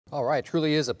All right,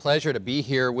 truly is a pleasure to be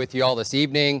here with you all this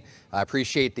evening. I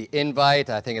appreciate the invite.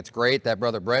 I think it's great that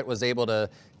Brother Brett was able to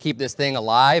keep this thing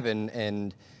alive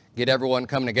and get everyone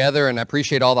coming together. And I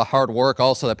appreciate all the hard work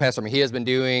also that Pastor Mejia has been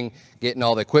doing, getting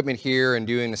all the equipment here and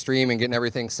doing the stream and getting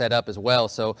everything set up as well.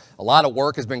 So a lot of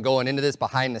work has been going into this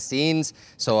behind the scenes.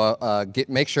 So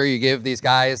make sure you give these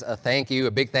guys a thank you,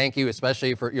 a big thank you,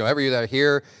 especially for every year that are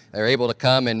here, they're able to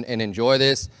come and enjoy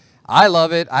this. I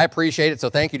love it. I appreciate it. So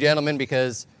thank you, gentlemen,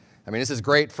 because this is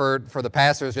great for the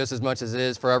pastors just as much as it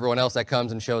is for everyone else that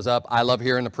comes and shows up. I love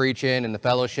hearing the preaching and the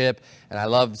fellowship, and I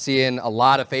love seeing a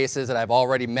lot of faces that I've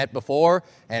already met before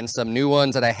and some new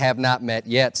ones that I have not met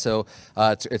yet. So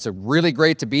it's a really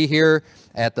great to be here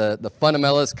at the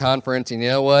Fundamentalist conference. And you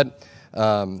know what?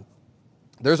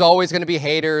 There's always going to be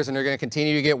haters, and they're going to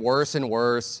continue to get worse and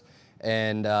worse.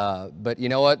 And but you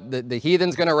know what? The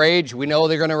heathen's going to rage. We know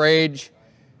they're going to rage.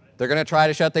 They're going to try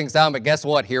to shut things down, but guess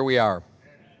what? Here we are.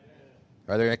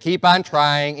 Or they're going to keep on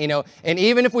trying, and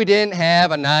even if we didn't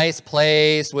have a nice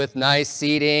place with nice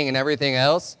seating and everything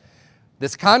else,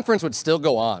 this conference would still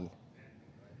go on.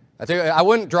 I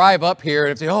wouldn't drive up here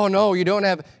and say, oh no, you don't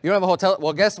have a hotel.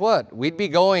 Well, guess what? We'd be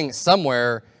going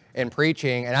somewhere and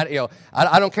preaching, and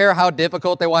I don't care how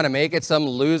difficult they want to make it. Some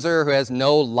loser who has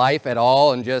no life at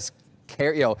all and just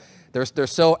care, they're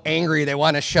so angry they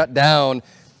want to shut down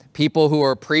people who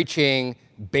are preaching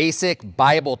basic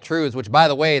Bible truths, which, by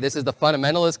the way, this is the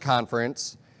Fundamentalist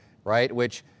conference, right?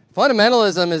 Which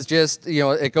fundamentalism is just,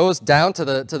 it goes down to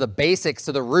the basics,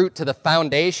 to the root, to the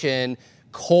foundation,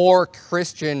 core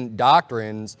Christian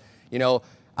doctrines.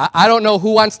 I don't know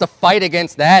who wants to fight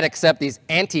against that except these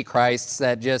antichrists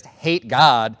that just hate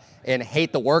God and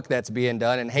hate the work that's being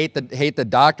done and hate the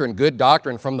doctrine, good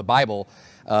doctrine from the Bible.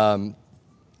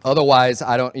 Otherwise,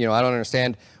 I don't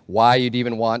understand why you'd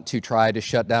even want to try to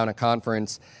shut down a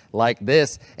conference like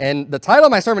this. And the title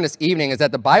of my sermon this evening is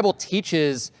that the Bible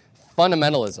teaches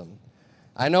fundamentalism.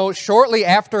 I know shortly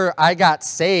after I got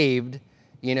saved,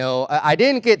 I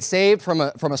didn't get saved from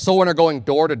a soul winner going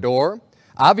door to door.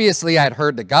 Obviously, I'd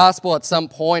heard the gospel at some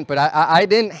point, but I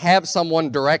didn't have someone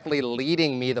directly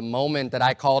leading me the moment that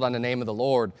I called on the name of the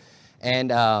Lord.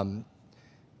 And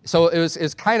so it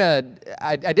was kind of,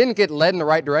 I didn't get led in the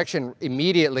right direction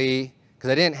immediately, because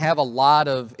I didn't have a lot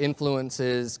of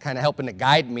influences kind of helping to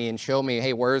guide me and show me,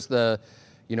 hey, where's the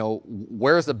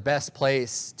best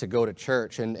place to go to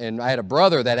church? And I had a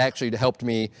brother that actually helped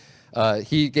me.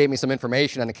 He gave me some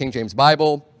information on the King James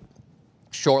Bible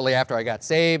shortly after I got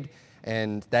saved,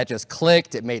 and that just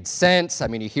clicked. It made sense.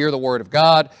 You hear the Word of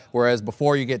God, whereas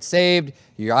before you get saved,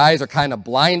 your eyes are kind of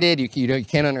blinded. You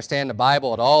can't understand the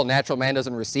Bible at all. Natural man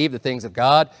doesn't receive the things of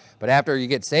God. But after you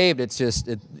get saved, it's just,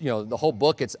 the whole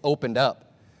book gets opened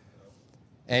up.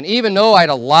 And even though I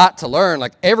had a lot to learn,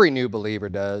 like every new believer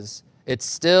does, it's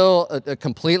still a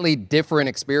completely different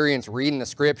experience reading the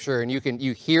Scripture, and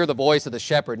you hear the voice of the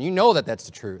shepherd, and you know that that's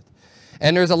the truth.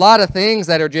 And there's a lot of things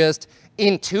that are just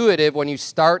intuitive when you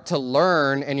start to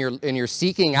learn and you're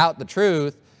seeking out the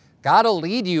truth. God will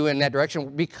lead you in that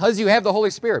direction because you have the Holy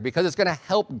Spirit, because it's going to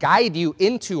help guide you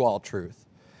into all truth.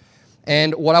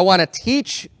 And what I want to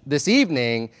teach this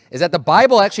evening is that the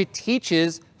Bible actually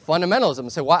teaches fundamentalism.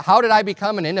 So how did I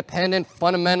become an independent,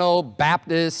 fundamental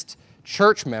Baptist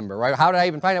church member, right? How did I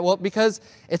even find it? Well, because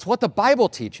it's what the Bible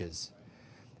teaches.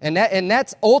 And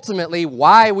that's ultimately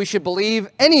why we should believe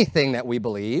anything that we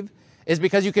believe, is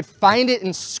because you could find it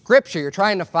in Scripture. You're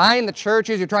trying to find the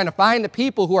churches, you're trying to find the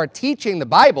people who are teaching the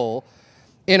Bible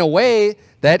in a way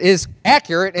that is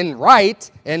accurate and right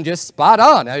and just spot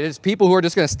on. It's people who are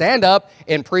just going to stand up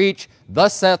and preach,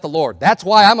 thus saith the Lord. That's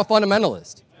why I'm a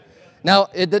fundamentalist. Now,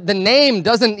 the name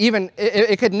doesn't even,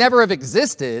 it could never have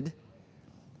existed,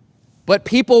 but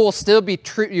people will still be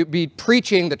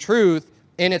preaching the truth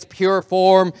in its pure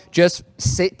form, just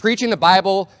preaching the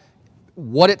Bible for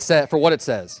what it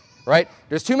says. Right?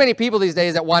 There's too many people these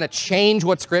days that want to change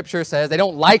what Scripture says. They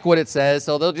don't like what it says,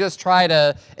 so they'll just try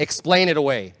to explain it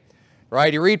away.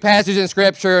 Right? You read passages in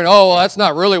Scripture and, oh, well, that's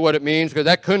not really what it means because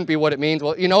that couldn't be what it means.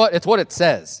 Well, you know what? It's what it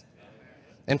says.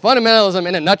 And fundamentalism,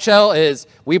 in a nutshell, is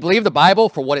we believe the Bible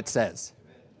for what it says.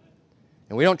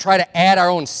 And we don't try to add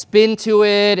our own spin to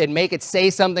it and make it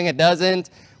say something it doesn't.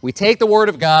 We take the Word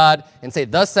of God and say,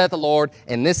 thus saith the Lord,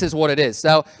 and this is what it is.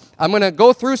 So I'm going to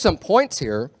go through some points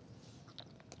here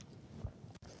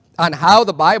on how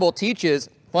the Bible teaches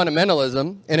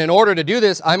fundamentalism. And in order to do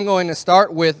this, I'm going to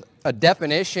start with a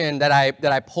definition that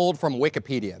I pulled from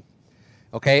Wikipedia.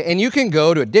 Okay, and you can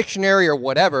go to a dictionary or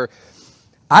whatever.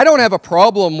 I don't have a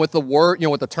problem with the word,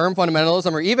 with the term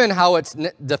fundamentalism or even how it's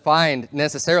defined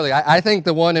necessarily. I think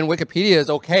the one in Wikipedia is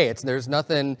okay. There's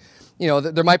nothing,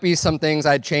 there might be some things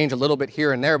I'd change a little bit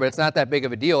here and there, but it's not that big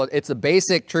of a deal. It's a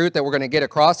basic truth that we're going to get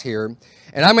across here.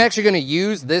 And I'm actually going to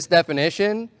use this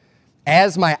definition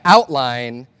as my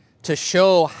outline to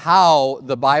show how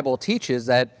the Bible teaches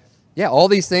that, yeah, all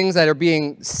these things that are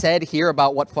being said here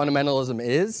about what fundamentalism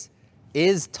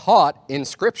is taught in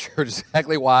Scripture, which is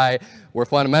exactly why we're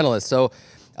fundamentalists. So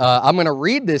I'm going to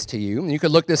read this to you, and you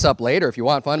can look this up later if you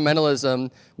want. Fundamentalism,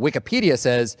 Wikipedia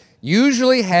says,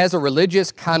 usually has a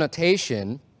religious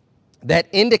connotation that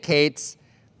indicates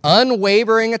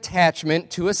unwavering attachment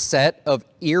to a set of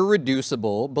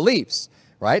irreducible beliefs,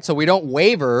 right? So we don't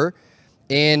waver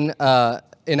in our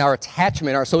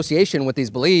attachment, our association with these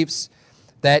beliefs,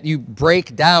 that you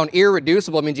break down.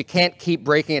 Irreducible means you can't keep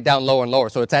breaking it down lower and lower.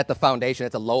 So it's at the foundation,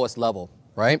 at the lowest level,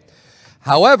 right?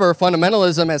 However,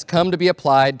 fundamentalism has come to be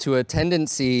applied to a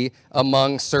tendency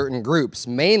among certain groups,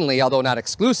 mainly, although not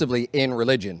exclusively, in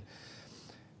religion,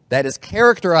 that is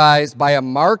characterized by a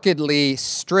markedly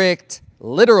strict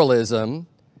literalism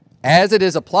as it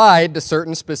is applied to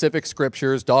certain specific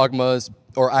scriptures, dogmas,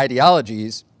 or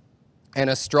ideologies, and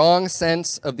a strong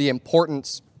sense of the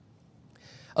importance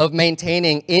of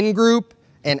maintaining in-group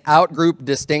and out-group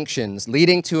distinctions,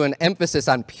 leading to an emphasis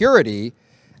on purity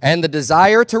and the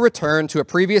desire to return to a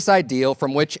previous ideal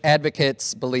from which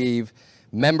advocates believe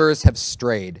members have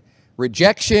strayed.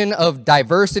 Rejection of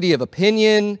diversity of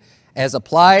opinion as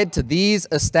applied to these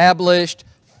established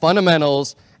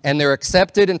fundamentals and their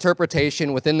accepted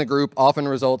interpretation within the group often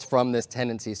results from this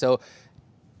tendency. So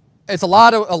it's a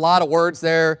lot of words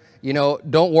there.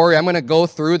 Don't worry. I'm going to go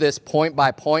through this point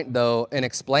by point, though, and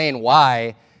explain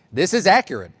why this is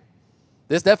accurate.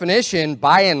 This definition,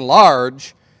 by and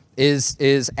large,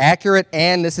 is accurate,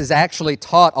 and this is actually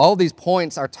taught. All these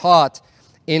points are taught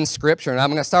in Scripture. And I'm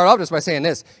going to start off just by saying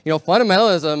this.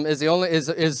 Fundamentalism is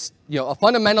a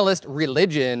fundamentalist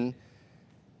religion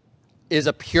is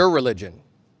a pure religion.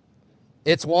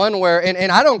 It's one where,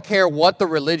 and I don't care what the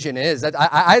religion is.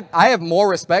 I have more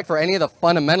respect for any of the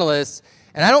fundamentalists,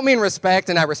 and I don't mean respect,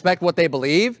 and I respect what they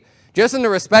believe, just in the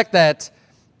respect that,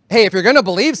 hey, if you're going to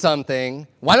believe something,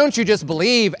 why don't you just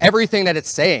believe everything that it's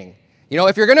saying?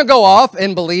 If you're going to go off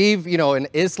and believe, in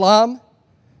Islam,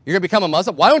 you're going to become a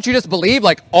Muslim, why don't you just believe,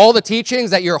 like, all the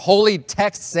teachings that your holy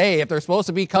texts say? If they're supposed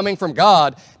to be coming from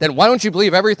God, then why don't you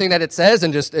believe everything that it says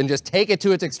and just take it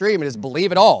to its extreme and just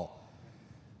believe it all?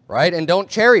 Right? And don't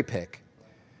cherry pick.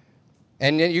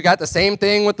 And you got the same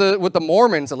thing with the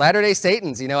Mormons, the Latter-day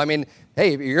Satans.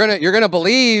 Hey, you're gonna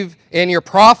believe in your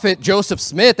prophet Joseph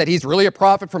Smith that he's really a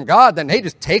prophet from God, then hey,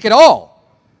 just take it all.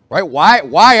 Right?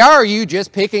 Why are you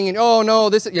just picking and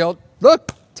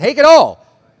look, take it all.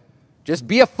 Just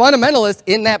be a fundamentalist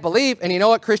in that belief. And you know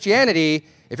what? Christianity,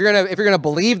 if you're gonna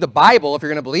believe the Bible, if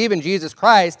you're gonna believe in Jesus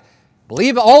Christ,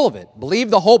 believe all of it. Believe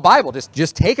the whole Bible.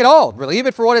 Just take it all. Believe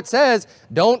it for what it says.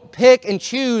 Don't pick and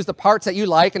choose the parts that you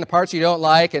like and the parts you don't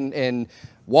like and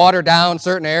water down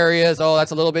certain areas. Oh,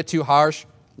 that's a little bit too harsh.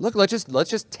 Look, let's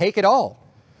just take it all.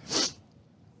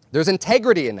 There's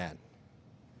integrity in that.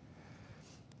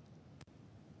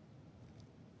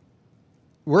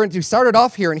 We started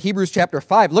off here in Hebrews chapter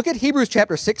 5. Look at Hebrews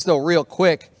chapter 6 though real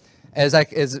quick as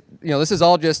this is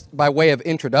all just by way of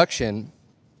introduction.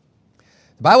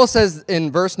 The Bible says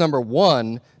in verse number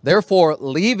 1, therefore,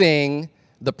 leaving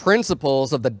the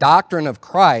principles of the doctrine of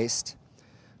Christ,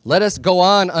 let us go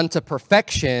on unto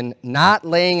perfection, not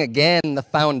laying again the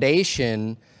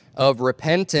foundation of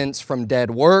repentance from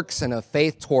dead works and of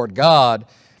faith toward God,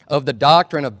 of the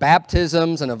doctrine of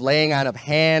baptisms and of laying on of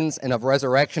hands and of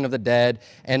resurrection of the dead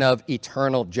and of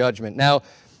eternal judgment. Now,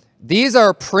 these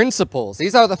are principles.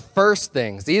 These are the first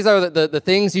things. These are the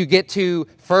things you get to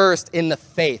first in the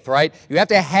faith, right? You have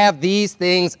to have these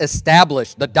things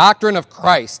established. The doctrine of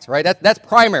Christ, right? That's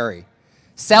primary.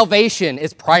 Salvation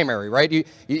is primary, right?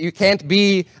 You can't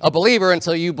be a believer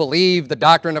until you believe the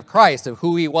doctrine of Christ, of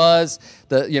who he was,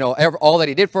 all that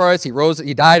he did for us.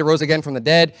 He died, rose again from the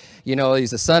dead. He's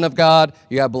the Son of God.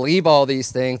 You got to believe all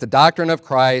these things, the doctrine of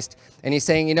Christ. And he's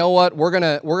saying, you know what? We're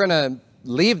gonna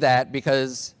leave that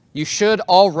because you should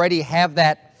already have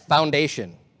that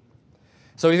foundation.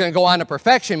 So he's going to go on to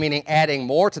perfection, meaning adding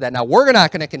more to that. Now, we're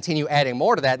not going to continue adding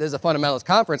more to that. This is a fundamentalist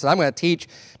conference, and I'm going to teach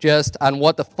just on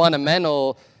what the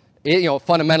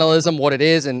fundamentalism, what it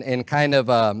is, and kind of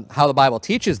how the Bible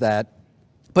teaches that.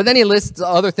 But then he lists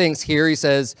other things here. He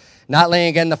says, not laying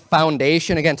again the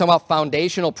foundation. Again, talking about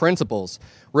foundational principles.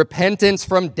 Repentance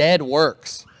from dead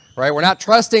works, right? We're not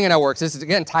trusting in our works. This is,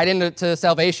 again, tied into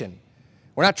salvation.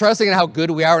 We're not trusting in how good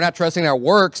we are. We're not trusting in our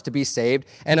works to be saved,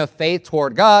 and of faith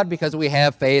toward God because we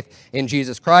have faith in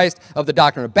Jesus Christ, of the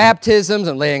doctrine of baptisms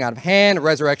and laying on of hand,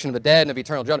 resurrection of the dead, and of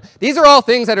eternal judgment. These are all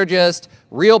things that are just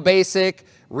real basic,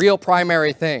 real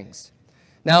primary things.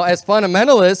 Now, as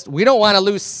fundamentalists, we don't want to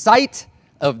lose sight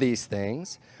of these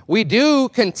things. We do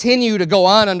continue to go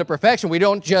on unto perfection. We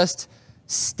don't just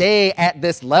stay at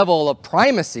this level of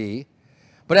primacy.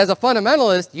 But as a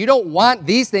fundamentalist, you don't want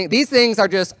these things. These things are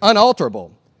just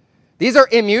unalterable. These are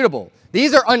immutable.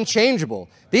 These are unchangeable.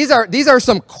 These are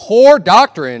some core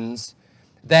doctrines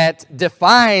that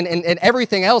define and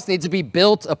everything else needs to be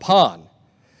built upon.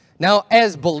 Now,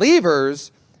 as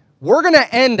believers, we're going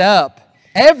to end up,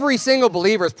 every single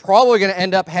believer is probably going to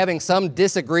end up having some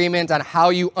disagreement on how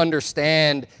you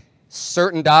understand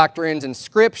certain doctrines in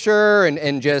Scripture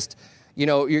and just, you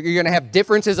know, you're going to have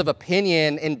differences of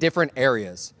opinion in different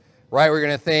areas, right? We're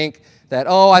going to think that,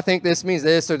 oh, I think this means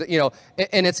this, or, you know,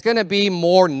 and it's going to be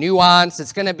more nuanced.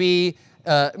 It's going to be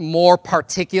more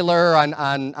particular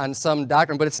on some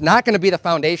doctrine, but it's not going to be the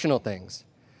foundational things,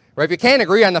 right? If you can't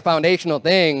agree on the foundational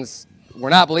things, we're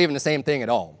not believing the same thing at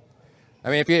all. I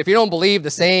mean, if you don't believe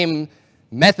the same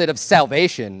method of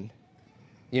salvation,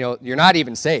 you know, you're not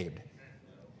even saved.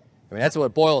 I mean, that's what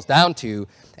it boils down to.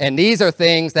 And these are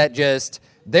things that just,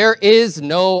 there is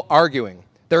no arguing.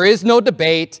 There is no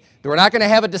debate. We're not going to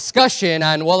have a discussion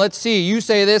on, well, let's see, you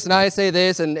say this and I say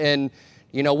this, and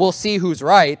you know, we'll see who's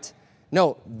right.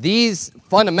 No, these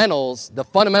fundamentals, the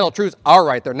fundamental truths are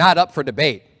right. They're not up for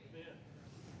debate.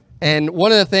 And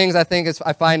one of the things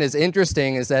I find is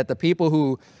interesting is that the people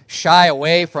who shy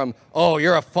away from, oh,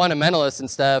 you're a fundamentalist and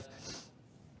stuff,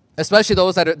 especially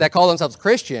those that call themselves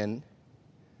Christian,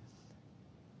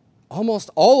 almost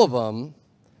all of them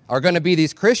are going to be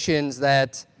these Christians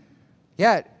that,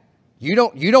 yeah, you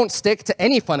don't stick to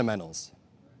any fundamentals.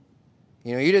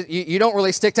 You know, you don't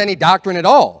really stick to any doctrine at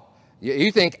all.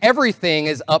 You think everything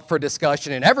is up for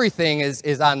discussion and everything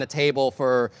is on the table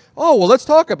for, oh, well, let's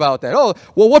talk about that. Oh,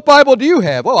 well, what Bible do you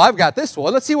have? Oh, I've got this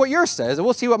one. Let's see what yours says, and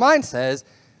we'll see what mine says.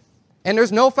 And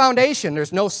there's no foundation.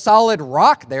 There's no solid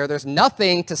rock there. There's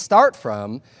nothing to start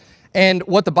from. And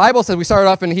what the Bible says, we started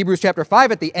off in Hebrews chapter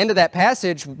 5, at the end of that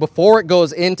passage, before it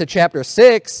goes into chapter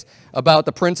 6, about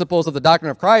the principles of the doctrine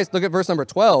of Christ, look at verse number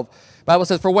 12. The Bible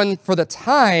says, for the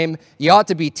time ye ought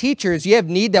to be teachers, ye have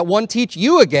need that one teach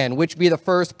you again, which be the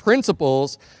first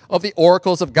principles of the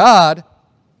oracles of God,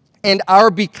 and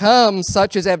are become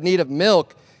such as have need of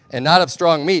milk and not of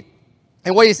strong meat.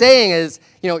 And what he's saying is,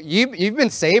 you know, you've been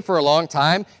saved for a long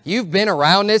time. You've been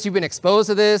around this. You've been exposed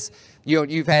to this. You know,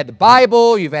 you've had the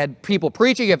Bible. You've had people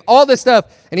preaching. You have all this stuff.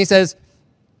 And he says,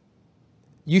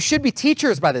 you should be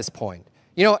teachers by this point.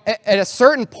 You know, at a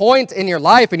certain point in your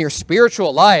life, in your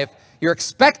spiritual life, you're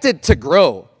expected to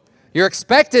grow. You're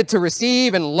expected to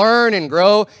receive and learn and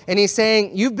grow. And he's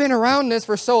saying, you've been around this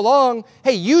for so long.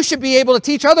 Hey, you should be able to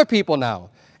teach other people now.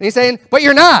 And he's saying, but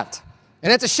you're not.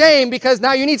 And it's a shame because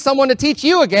now you need someone to teach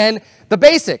you again the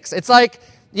basics. It's like,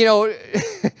 you know,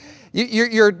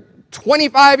 you're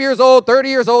 25 years old, 30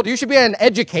 years old. You should be at an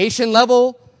education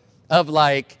level of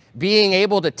like being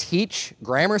able to teach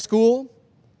grammar school,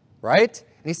 right?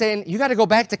 And he's saying, you got to go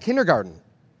back to kindergarten.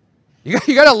 You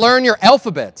got to learn your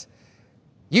alphabet.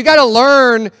 You got to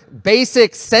learn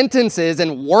basic sentences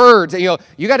and words. You know,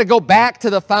 you got to go back to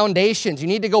the foundations. You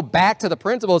need to go back to the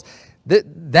principles.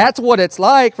 That's what it's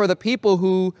like for the people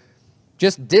who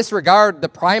just disregard the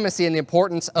primacy and the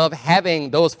importance of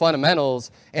having those fundamentals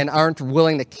and aren't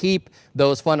willing to keep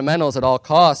those fundamentals at all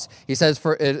costs. He says,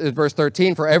 verse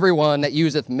 13, for everyone that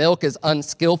useth milk is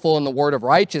unskillful in the word of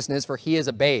righteousness, for he is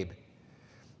a babe.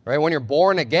 Right? When you're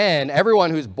born again, everyone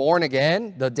who's born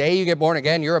again, the day you get born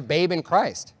again, you're a babe in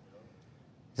Christ.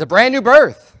 It's a brand new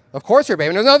birth. Of course you're a babe.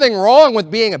 And there's nothing wrong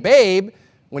with being a babe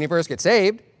when you first get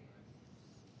saved.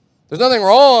 There's nothing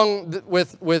wrong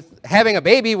with having a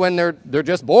baby when they're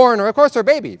just born, or of course they're a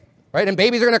baby, right? And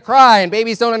babies are going to cry, and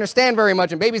babies don't understand very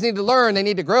much, and babies need to learn, they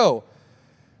need to grow.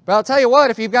 But I'll tell you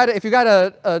what, if you've got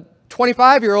a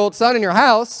 25-year-old son in your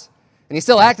house, and he's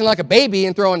still acting like a baby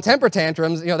and throwing temper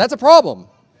tantrums, you know, that's a problem.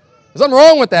 There's nothing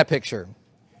wrong with that picture.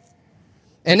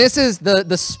 And this is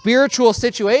the spiritual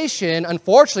situation,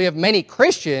 unfortunately, of many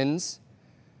Christians,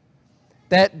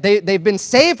 that they've been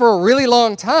saved for a really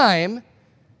long time.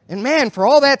 And man, for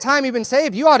all that time you've been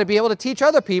saved, you ought to be able to teach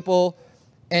other people.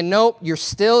 And nope, you're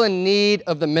still in need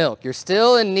of the milk. You're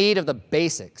still in need of the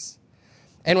basics.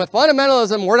 And with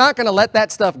fundamentalism, we're not going to let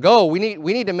that stuff go. We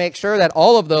need to make sure that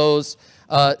all of those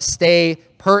stay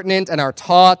pertinent and are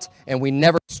taught, and we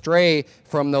never stray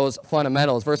from those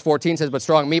fundamentals. Verse 14 says, but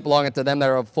strong meat belongeth to them that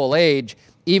are of full age,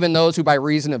 even those who by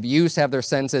reason of use have their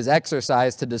senses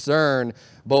exercised to discern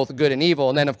both good and evil.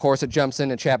 And then, of course, it jumps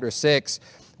into chapter 6,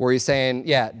 where he's saying,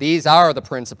 yeah, these are the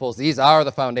principles, these are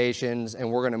the foundations, and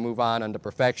we're going to move on unto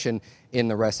perfection in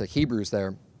the rest of Hebrews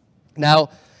there. Now,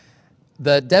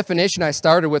 the definition I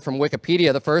started with from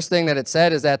Wikipedia, the first thing that it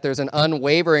said is that there's an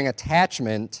unwavering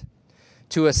attachment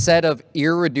to a set of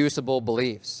irreducible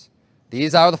beliefs.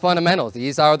 These are the fundamentals.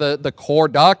 These are the core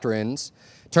doctrines.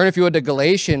 Turn, if you would, to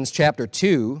Galatians chapter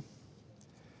 2.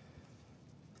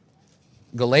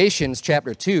 Galatians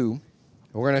chapter 2.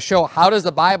 We're going to show how does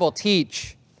the Bible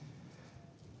teach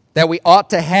that we ought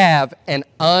to have an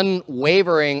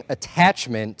unwavering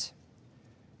attachment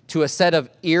to a set of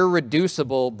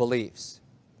irreducible beliefs.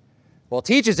 Well, it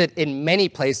teaches it in many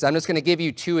places. I'm just going to give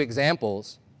you 2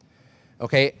 examples.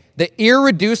 Okay, the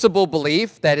irreducible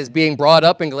belief that is being brought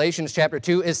up in Galatians chapter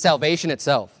 2 is salvation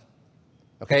itself.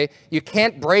 Okay, you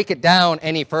can't break it down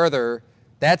any further.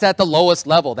 That's at the lowest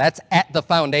level. That's at the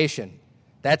foundation.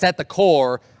 That's at the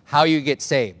core, how you get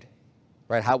saved.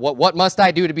 Right? What must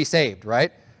I do to be saved,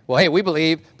 right? Well, hey, we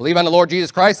believe on the Lord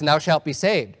Jesus Christ and thou shalt be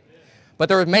saved. But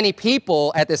there were many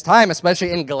people at this time,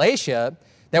 especially in Galatia,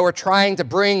 that were trying to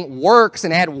bring works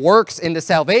and add works into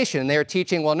salvation. And they were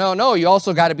teaching, well, no, you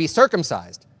also got to be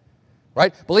circumcised,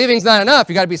 right? Believing's not enough.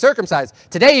 You got to be circumcised.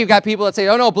 Today, you've got people that say,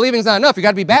 oh, no, believing's not enough. You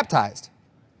got to be baptized,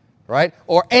 right?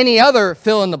 Or any other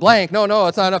fill in the blank. No,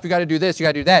 it's not enough. You got to do this. You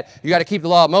got to do that. You got to keep the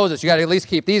law of Moses. You got to at least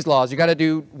keep these laws. You got to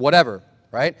do whatever,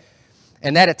 right?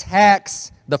 And that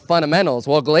attacks the fundamentals.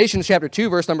 Well, Galatians chapter 2,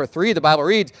 verse number 3, the Bible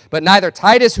reads, but neither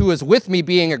Titus, who was with me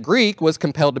being a Greek, was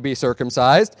compelled to be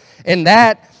circumcised, and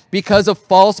that because of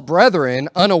false brethren,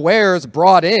 unawares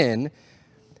brought in,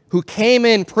 who came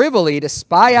in privily to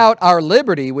spy out our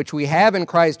liberty, which we have in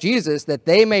Christ Jesus, that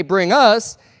they may bring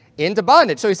us into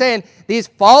bondage. So he's saying these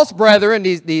false brethren,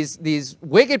 these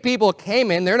wicked people came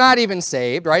in, they're not even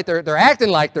saved, right? They're acting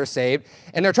like they're saved,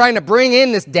 and they're trying to bring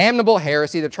in this damnable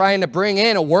heresy. They're trying to bring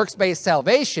in a works-based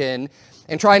salvation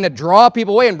and trying to draw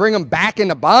people away and bring them back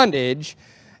into bondage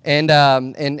and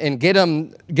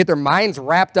get their minds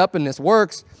wrapped up in this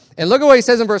works. And look at what he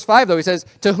says in verse 5, though. He says,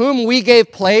 to whom we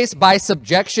gave place by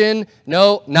subjection,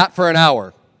 no, not for an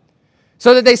hour.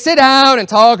 So that they sit down and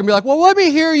talk and be like, well, let me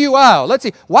hear you out. Let's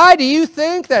see. Why do you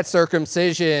think that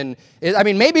circumcision is,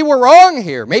 maybe we're wrong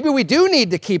here. Maybe we do need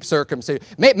to keep circumcision.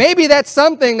 Maybe that's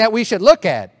something that we should look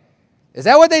at. Is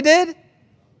that what they did?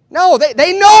 No,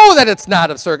 they know that it's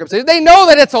not of circumcision. They know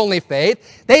that it's only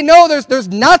faith. They know there's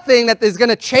nothing that is going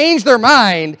to change their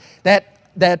mind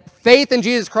that faith in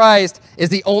Jesus Christ is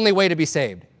the only way to be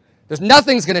saved. There's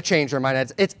nothing's going to change their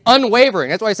mind. It's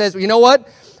unwavering. That's why he says, you know what?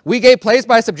 We gave place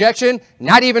by subjection,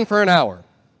 not even for an hour.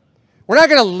 We're not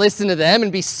going to listen to them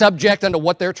and be subject unto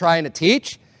what they're trying to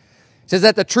teach. It says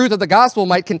that the truth of the gospel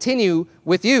might continue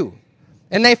with you.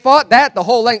 And they fought that the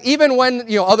whole length. Even when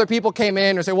other people came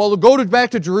in and said, well, go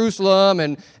back to Jerusalem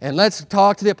and let's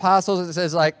talk to the apostles. It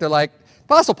says they're like,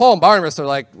 Apostle Paul and Barnabas are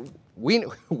like, we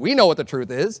know what the truth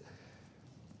is.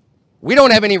 We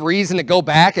don't have any reason to go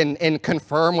back and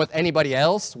confirm with anybody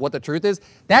else what the truth is.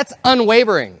 That's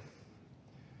unwavering.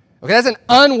 Okay, that's an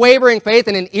unwavering faith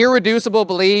and an irreducible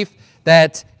belief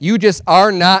that you just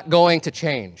are not going to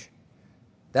change.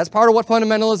 That's part of what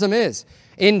fundamentalism is.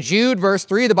 In Jude, verse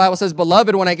 3, the Bible says,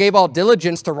 beloved, when I gave all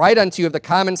diligence to write unto you of the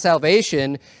common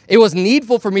salvation, it was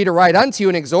needful for me to write unto you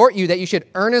and exhort you that you should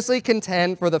earnestly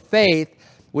contend for the faith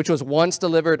which was once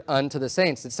delivered unto the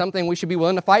saints. It's something we should be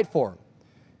willing to fight for.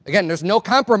 Again, there's no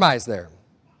compromise there.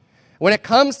 When it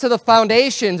comes to the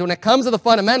foundations, when it comes to the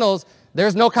fundamentals,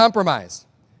 there's no compromise.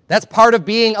 That's part of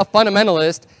being a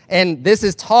fundamentalist, and this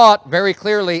is taught very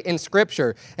clearly in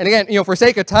Scripture. And again, for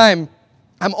sake of time,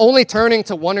 I'm only turning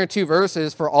to 1 or 2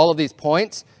 verses for all of these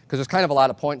points, because there's kind of a lot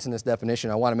of points in this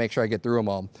definition. I want to make sure I get through them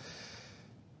all.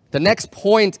 The next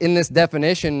point in this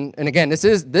definition, and again,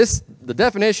 the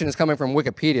definition is coming from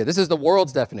Wikipedia. This is the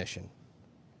world's definition,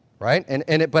 right?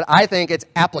 But I think it's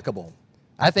applicable.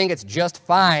 I think it's just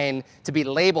fine to be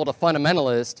labeled a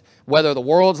fundamentalist, whether the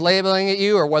world's labeling it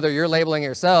you or whether you're labeling it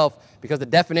yourself, because the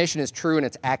definition is true and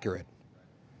it's accurate.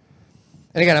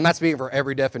 And again, I'm not speaking for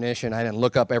every definition. I didn't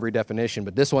look up every definition,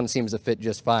 but this one seems to fit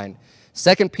just fine.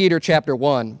 2 Peter chapter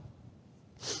 1,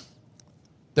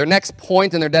 their next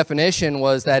point in their definition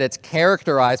was that it's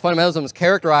characterized, fundamentalism is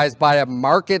characterized by a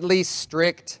markedly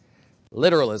strict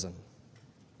literalism.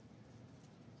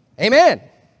 Amen.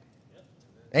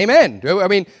 Amen.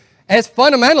 As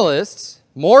fundamentalists,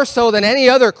 more so than any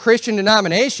other Christian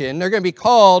denomination, they're going to be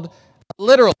called a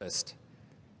literalist.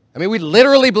 We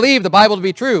literally believe the Bible to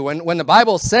be true. When the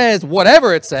Bible says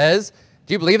whatever it says,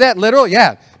 do you believe that literal?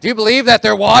 Yeah. Do you believe that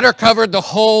their water covered the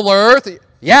whole earth?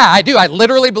 Yeah, I do. I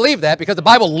literally believe that because the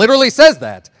Bible literally says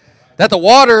that the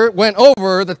water went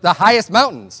over the highest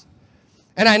mountains.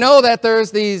 And I know that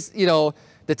there's these, you know,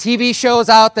 the TV shows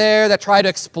out there that try to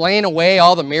explain away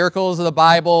all the miracles of the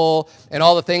Bible and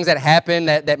all the things that happen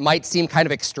that might seem kind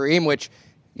of extreme, which,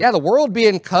 yeah, the world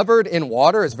being covered in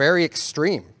water is very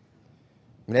extreme.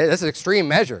 I mean, that's an extreme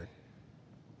measure.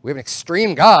 We have an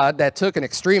extreme God that took an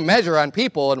extreme measure on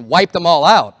people and wiped them all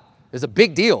out. It's a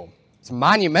big deal. It's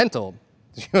monumental.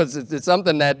 It's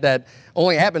something that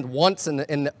only happened once in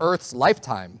the Earth's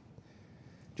lifetime.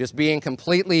 Just being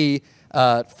completely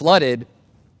flooded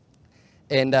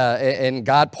and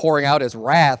God pouring out his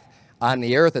wrath on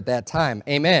the earth at that time.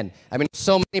 Amen. I mean,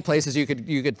 so many places you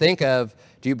could think of.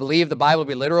 Do you believe the Bible to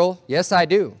be literal? Yes, I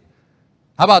do.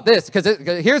 How about this? Because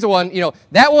here's the one, you know,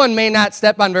 that one may not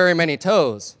step on very many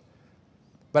toes.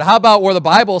 But how about where the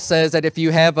Bible says that if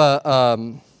you have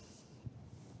a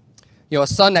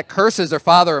son that curses their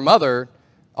father or mother,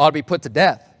 ought to be put to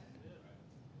death?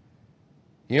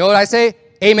 You know what I say?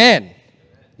 Amen.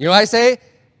 You know what I say?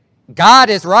 God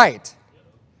is right.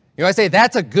 You know what I say?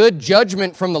 That's a good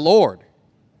judgment from the Lord.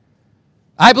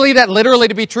 I believe that literally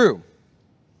to be true.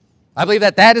 I believe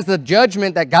that is the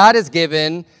judgment that God has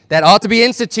given that ought to be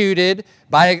instituted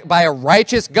by a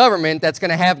righteous government that's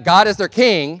going to have God as their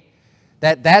king,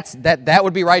 that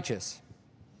would be righteous.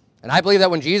 And I believe that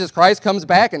when Jesus Christ comes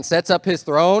back and sets up his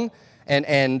throne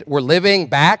and we're living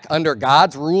back under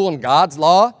God's rule and God's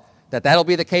law, that'll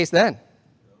be the case then.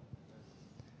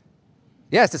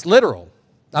 Yes, it's literal.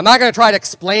 I'm not going to try to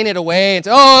explain it away and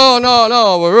say, oh,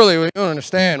 no, we don't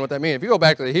understand what that means. If you go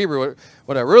back to the Hebrew,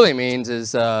 what it really means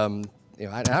is, I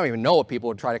don't even know what people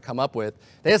would try to come up with.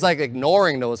 They just like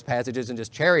ignoring those passages and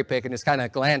just cherry pick and just kind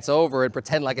of glance over and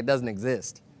pretend like it doesn't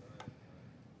exist.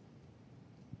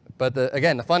 But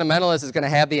again, the fundamentalist is going to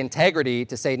have the integrity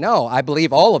to say, no, I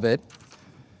believe all of it.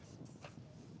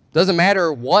 Doesn't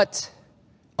matter what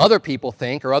other people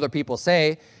think or other people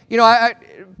say. You know,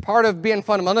 part of being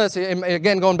fundamentalist,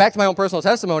 again, going back to my own personal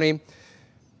testimony,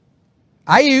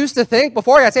 I used to think,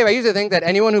 before I got saved, I used to think that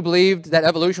anyone who believed that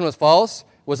evolution was false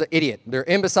was an idiot. They're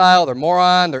imbecile, they're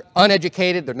moron, they're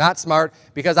uneducated, they're not smart,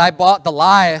 because I bought the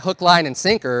lie hook, line, and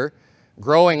sinker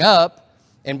growing up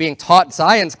and being taught in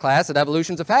science class that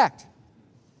evolution's a fact.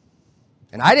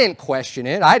 And I didn't question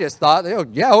it. I just thought,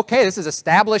 yeah, okay, this is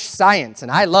established science.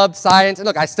 And I loved science. And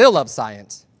look, I still love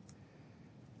science.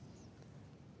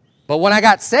 But when I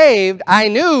got saved, I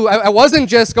knew I wasn't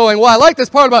just going, well, I like this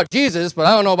part about Jesus, but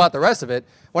I don't know about the rest of it.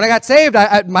 When I got saved,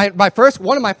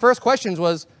 one of my first questions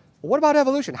was, well, what about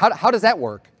evolution? How does that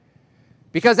work?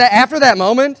 Because after that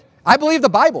moment, I believe the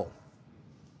Bible.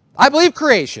 I believe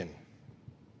creation.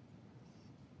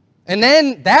 And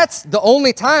then that's the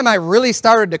only time I really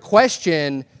started to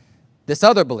question this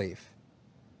other belief.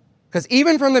 Because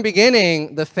even from the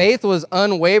beginning, the faith was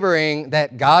unwavering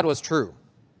that God was true.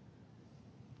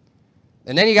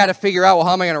 And then you got to figure out, well,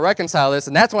 how am I going to reconcile this?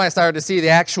 And that's when I started to see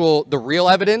the real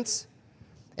evidence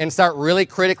and start really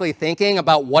critically thinking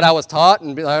about what I was taught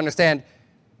and I understand,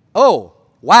 oh,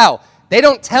 wow, they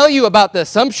don't tell you about the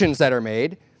assumptions that are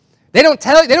made. They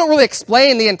don't really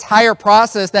explain the entire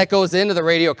process that goes into the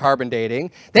radiocarbon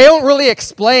dating. They don't really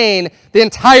explain the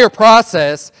entire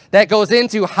process that goes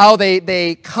into how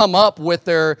they come up with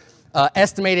their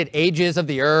estimated ages of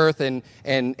the earth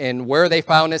and where they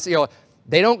found this.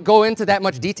 They don't go into that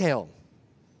much detail.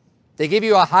 They give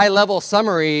you a high-level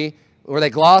summary where they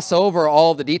gloss over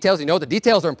all of the details. You know, the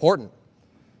details are important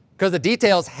because the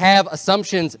details have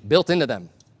assumptions built into them.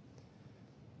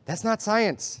 That's not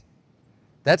science.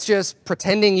 That's just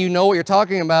pretending you know what you're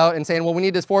talking about and saying, well, we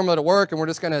need this formula to work, and we're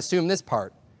just going to assume this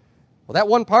part. Well, that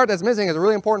one part that's missing is a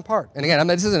really important part. And again,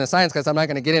 this isn't a science class. I'm not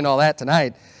going to get into all that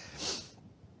tonight.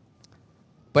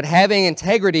 But having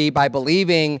integrity by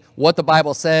believing what the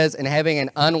Bible says and having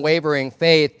an unwavering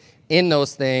faith in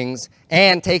those things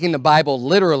and taking the Bible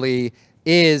literally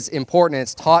is important.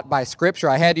 It's taught by Scripture.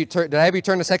 Did I have you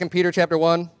turn to 2 Peter chapter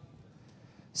 1?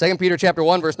 2 Peter chapter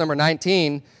 1, verse number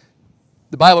 19.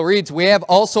 The Bible reads, we have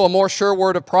also a more sure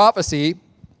word of prophecy,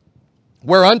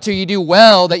 whereunto you do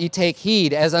well that you take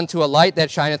heed, as unto a light that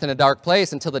shineth in a dark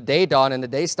place, until the day dawn and the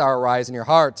day star arise in your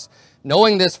hearts.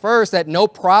 Knowing this first, that no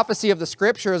prophecy of the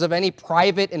Scripture is of any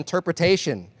private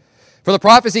interpretation. For the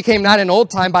prophecy came not in old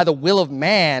time by the will of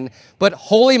man, but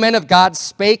holy men of God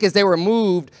spake as they were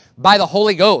moved by the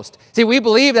Holy Ghost. See, we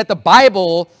believe that the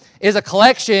Bible is a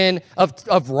collection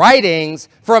of writings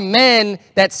from men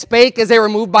that spake as they were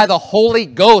moved by the Holy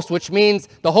Ghost, which means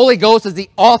the Holy Ghost is the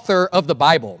author of the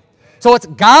Bible. So it's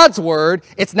God's word,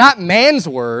 it's not man's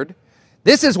word.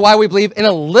 This is why we believe in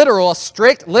a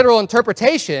strict literal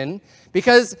interpretation,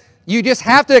 because You just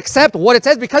have to accept what it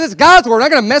says because it's God's word. We're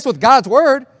not going to mess with God's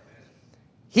word.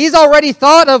 He's already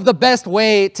thought of the best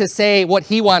way to say what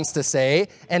he wants to say,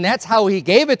 and that's how he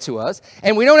gave it to us.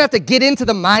 And we don't have to get into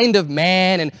the mind of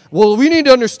man and, well, we need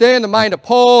to understand the mind of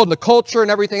Paul and the culture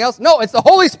and everything else. No, it's the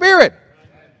Holy Spirit.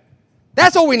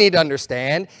 That's what we need to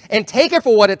understand and take it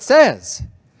for what it says.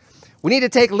 We need to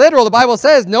take literal. The Bible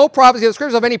says no prophecy of the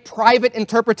Scriptures of any private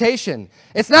interpretation.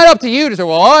 It's not up to you to say,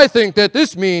 well, I think that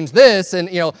this means this, and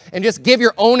and just give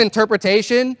your own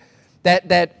interpretation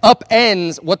that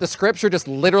upends what the Scripture just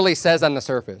literally says on the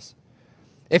surface.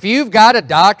 If you've got a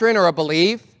doctrine or a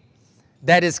belief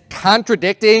that is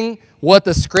contradicting what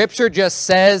the Scripture just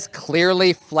says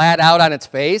clearly, flat out on its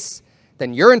face,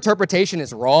 then your interpretation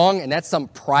is wrong, and that's some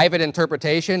private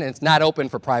interpretation, and it's not open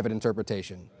for private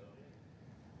interpretation.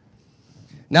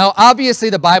 Now, obviously,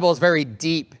 the Bible is very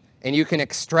deep, and you can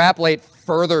extrapolate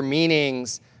further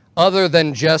meanings other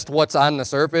than just what's on the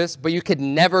surface, but you could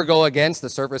never go against the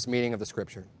surface meaning of the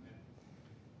Scripture.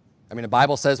 I mean, the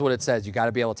Bible says what it says. You got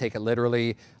to be able to take it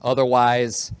literally.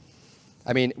 Otherwise,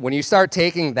 I mean, when you start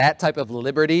taking that type of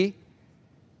liberty,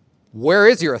 where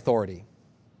is your authority?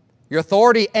 Your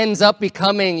authority ends up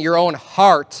becoming your own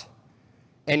heart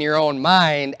and your own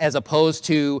mind as opposed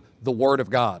to the Word of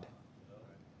God.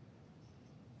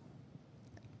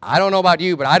 I don't know about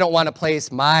you, but I don't want to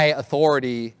place my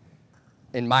authority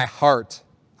in my heart.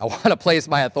 I want to place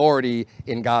my authority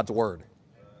in God's Word.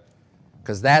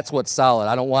 Because that's what's solid.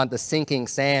 I don't want the sinking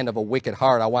sand of a wicked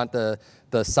heart. I want the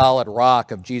solid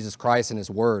rock of Jesus Christ and His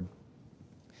Word.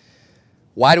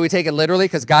 Why do we take it literally?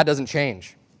 Because God doesn't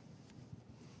change.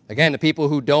 Again, the people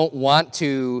who don't want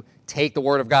to take the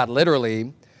Word of God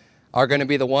literally are going to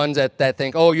be the ones that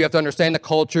think, oh, you have to understand the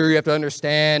culture, you have to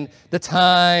understand the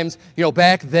times.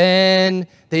 Back then,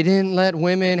 they didn't let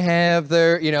women have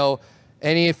their,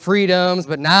 any freedoms,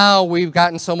 but now we've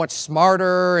gotten so much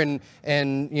smarter and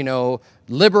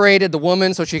liberated the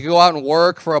woman so she could go out and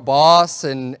work for a boss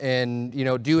and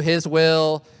do his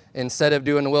will instead of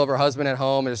doing the will of her husband at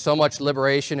home. There's so much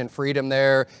liberation and freedom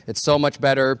there. It's so much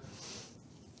better.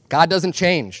 God doesn't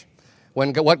change.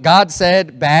 What God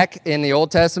said back in the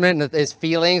Old Testament, and his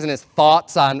feelings and his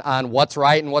thoughts on what's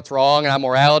right and what's wrong and on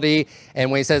morality,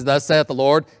 and when he says, thus saith the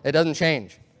Lord, it doesn't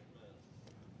change.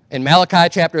 In Malachi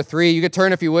chapter 3, you could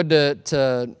turn if you would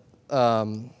to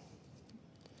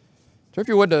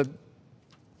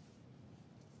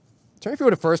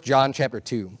 1 John chapter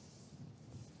 2.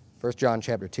 1 John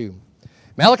chapter 2.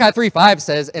 Malachi 3:5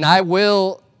 says, and I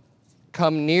will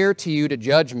come near to you to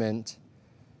judgment,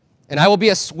 and I will be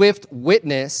a swift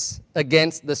witness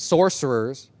against the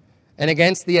sorcerers, and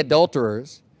against the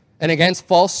adulterers, and against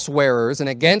false swearers, and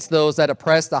against those that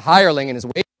oppress the hireling in his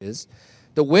wages,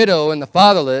 the widow and the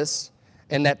fatherless,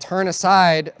 and that turn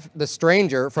aside the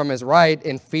stranger from his right,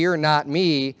 and fear not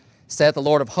me, saith the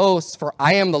Lord of hosts, for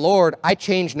I am the Lord, I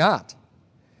change not.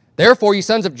 Therefore, you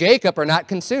sons of Jacob are not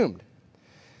consumed.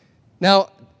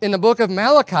 Now, in the book of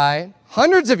Malachi,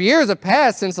 hundreds of years have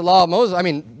passed since the law of Moses. I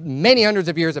mean, many hundreds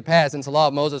of years have passed since the law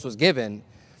of Moses was given.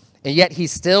 And yet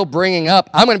he's still bringing up,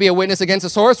 I'm going to be a witness against the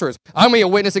sorcerers. I'm going to be a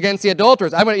witness against the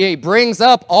adulterers. He brings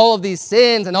up all of these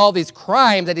sins and all these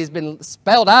crimes that he's been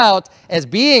spelled out as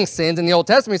being sins in the Old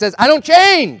Testament. He says, I don't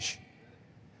change.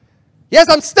 Yes,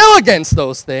 I'm still against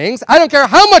those things. I don't care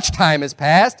how much time has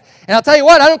passed. And I'll tell you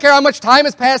what, I don't care how much time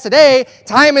has passed today.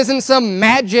 Time isn't some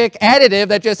magic additive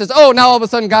that just says, oh, now all of a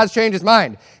sudden God's changed his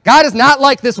mind. God is not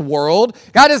like this world.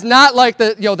 God is not like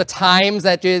the times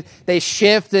that they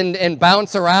shift and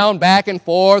bounce around back and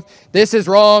forth. This is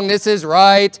wrong. This is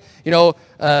right.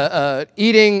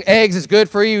 Eating eggs is good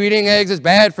for you. Eating eggs is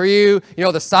bad for you.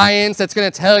 The science that's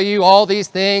going to tell you all these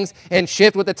things and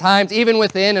shift with the times, even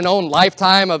within an own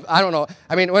lifetime of, I don't know.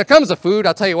 I mean, when it comes to food,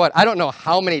 I'll tell you what, I don't know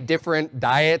how many different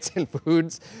diets and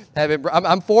foods have been.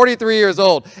 I'm 43 years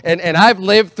old, and I've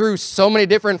lived through so many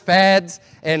different fads,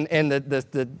 and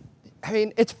I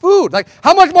mean, it's food. Like,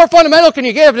 how much more fundamental can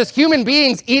you get if just human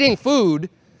beings eating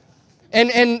food?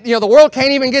 And the world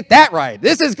can't even get that right.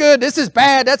 This is good, this is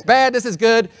bad, that's bad, this is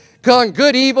good. Calling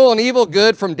good evil and evil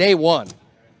good from day one.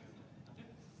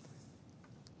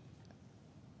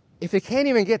 If it can't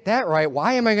even get that right,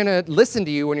 why am I going to listen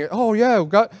to you when you're, oh yeah,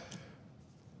 God.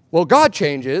 Well, God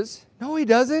changes. No, He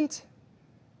doesn't.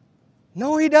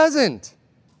 No, He doesn't.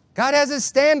 God has His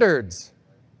standards.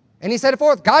 And He set it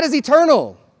forth. God is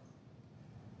eternal.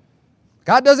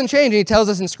 God doesn't change, and He tells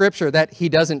us in Scripture that He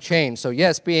doesn't change. So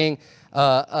yes,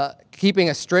 keeping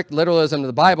a strict literalism to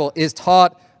the Bible is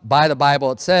taught by the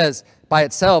Bible, it says, by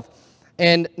itself.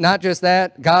 And not just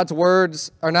that, God's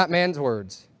words are not man's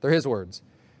words. They're His words.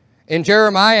 In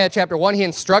Jeremiah chapter 1, He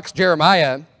instructs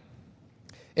Jeremiah,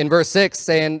 in verse 6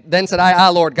 saying, then said I,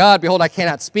 Lord God, behold, I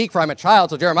cannot speak, for I'm a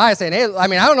child. So Jeremiah is saying, hey, I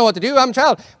don't know what to do. I'm a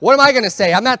child. What am I going to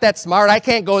say? I'm not that smart. I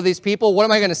can't go to these people. What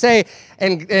am I going to say?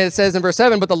 And it says in verse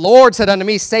 7, but the Lord said unto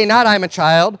me, say not, I am a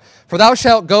child, for thou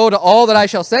shalt go to all that I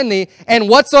shall send thee, and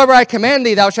whatsoever I command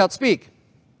thee, thou shalt speak.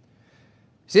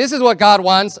 See, this is what God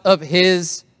wants of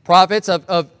his prophets,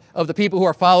 of the people who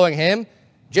are following him.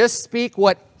 Just speak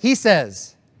what he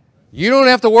says. You don't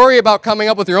have to worry about coming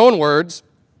up with your own words.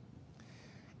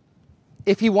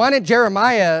 If he wanted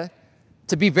Jeremiah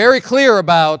to be very clear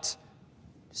about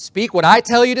speak what I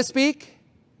tell you to speak,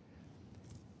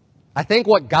 I think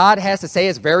what God has to say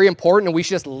is very important, and we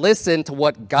should just listen to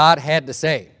what God had to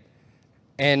say.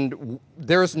 And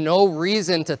there's no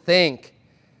reason to think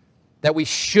that we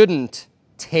shouldn't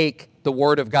take the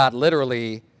word of God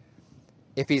literally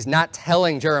if he's not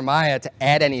telling Jeremiah to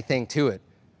add anything to it.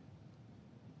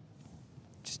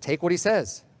 Just take what he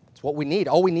says. It's what we need.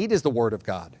 All we need is the word of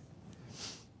God.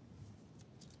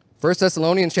 1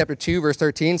 Thessalonians chapter 2, verse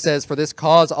 13 says, for this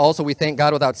cause also we thank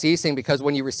God without ceasing, because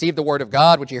when you received the word of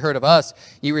God, which you heard of us,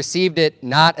 you received it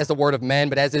not as the word of men,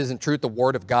 but as it is in truth the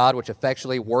word of God, which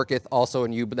effectually worketh also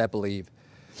in you that believe.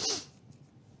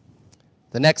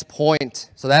 The next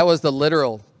point, so that was the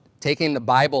literal, taking the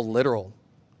Bible literal,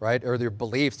 right? Or their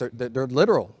beliefs, they're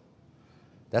literal.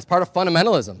 That's part of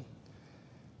fundamentalism.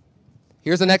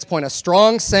 Here's the next point, a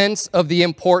strong sense of the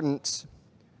importance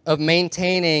of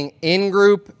maintaining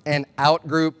in-group and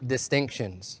out-group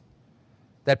distinctions.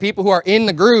 That people who are in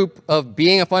the group of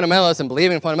being a fundamentalist and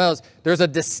believing in fundamentalists, there's a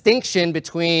distinction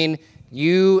between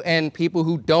you and people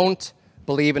who don't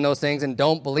believe in those things and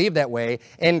don't believe that way,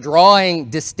 and drawing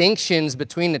distinctions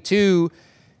between the two.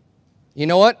 You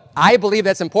know what? I believe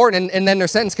that's important. And then their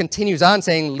sentence continues on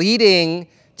saying, leading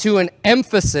to an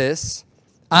emphasis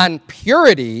on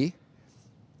purity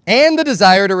and the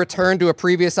desire to return to a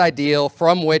previous ideal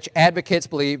from which advocates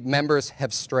believe members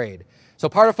have strayed. So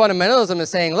part of fundamentalism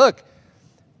is saying, look,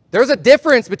 there's a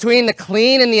difference between the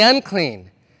clean and the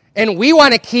unclean, and we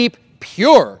want to keep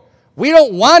pure. We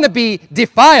don't want to be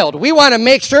defiled. We want to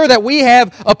make sure that we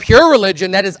have a pure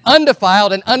religion that is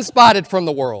undefiled and unspotted from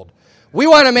the world. We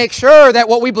want to make sure that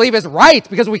what we believe is right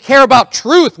because we care about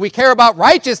truth, we care about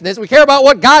righteousness, we care about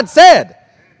what God said.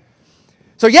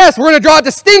 So yes, we're going to draw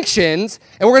distinctions,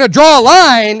 and we're going to draw a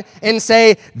line and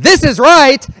say, this is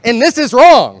right and this is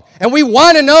wrong. And we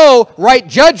want to know right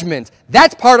judgment.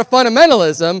 That's part of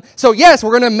fundamentalism. So yes,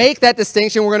 we're going to make that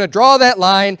distinction. We're going to draw that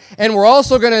line, and we're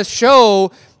also going to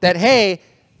show that, hey,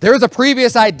 there's a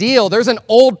previous ideal. There's an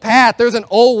old path. There's an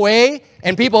old way,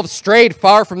 and people have strayed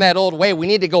far from that old way. We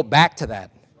need to go back to that.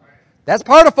 That's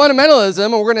part of fundamentalism,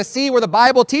 and we're going to see where the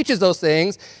Bible teaches those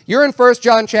things. You're in 1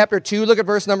 John chapter 2. Look at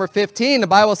verse number 15. The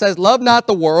Bible says, love not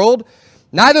the world,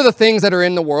 neither the things that are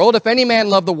in the world. If any man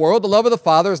love the world, the love of the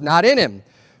Father is not in him.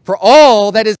 For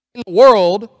all that is in the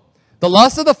world, the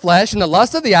lust of the flesh and the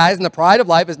lust of the eyes and the pride of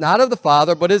life is not of the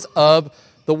Father, but is of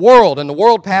the world. And the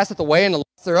world passeth away, and the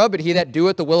lust thereof, but he that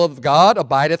doeth the will of God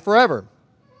abideth forever.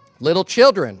 Little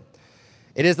children,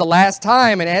 it is the last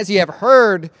time, and as ye have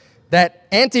heard that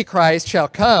Antichrist shall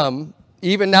come,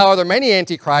 even now are there many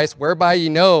Antichrists, whereby ye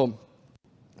know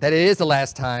that it is the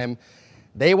last time.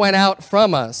 They went out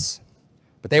from us,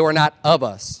 but they were not of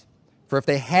us. For if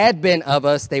they had been of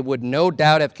us, they would no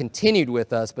doubt have continued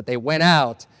with us, but they went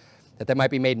out, that they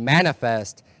might be made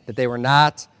manifest, that they were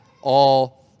not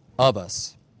all of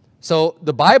us. So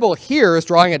the Bible here is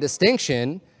drawing a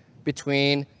distinction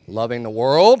between loving the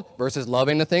world versus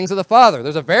loving the things of the Father.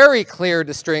 There's a very clear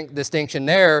distinction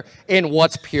there in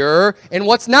what's pure and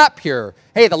what's not pure.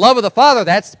 Hey, the love of the Father,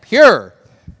 that's pure.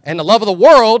 And the love of the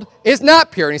world is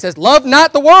not pure. And he says, love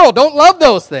not the world. Don't love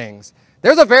those things.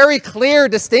 There's a very clear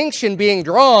distinction being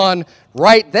drawn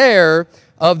right there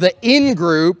of the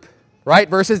in-group, right,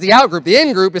 versus the out-group. The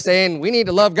in-group is saying, we need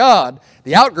to love God.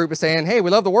 The out-group is saying, hey,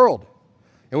 we love the world.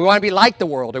 And we want to be like the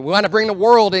world. And we want to bring the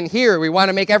world in here. We want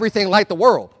to make everything like the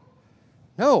world.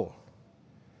 No.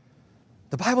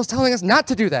 The Bible's telling us not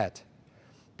to do that.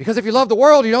 Because if you love the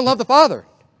world, you don't love the Father.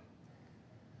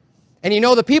 And you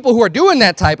know the people who are doing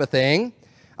that type of thing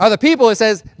are the people that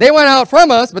says, they went out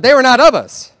from us, but they were not of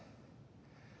us.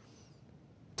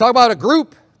 Talk about a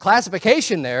group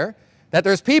classification there, that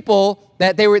there's people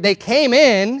that they came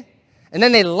in, and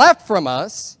then they left from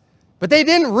us, but they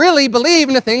didn't really believe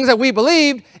in the things that we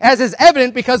believed, as is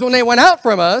evident because when they went out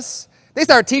from us, they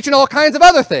started teaching all kinds of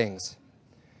other things.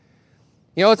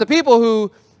 You know, it's the people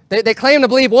who, they claim to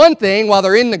believe one thing while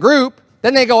they're in the group,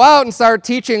 then they go out and start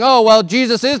teaching, oh, well,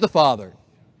 Jesus is the Father,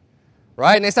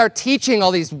 right? And they start teaching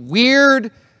all these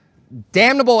weird,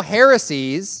 damnable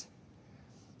heresies,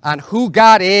 on who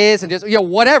God is and just,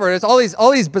 whatever. There's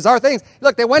all these bizarre things.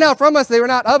 Look, they went out from us. They were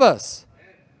not of us.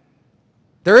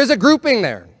 There is a grouping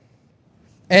there.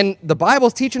 And the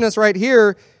Bible's teaching us right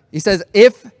here. He says,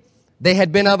 if they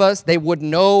had been of us, they would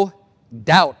no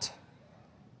doubt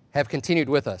have continued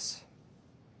with us.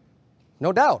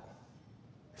 No doubt.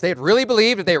 If they had really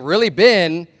believed, if they had really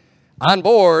been on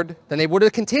board, then they would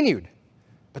have continued.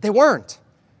 But they weren't,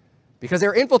 because they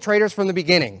were infiltrators from the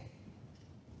beginning,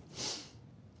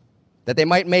 that they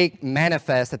might make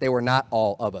manifest that they were not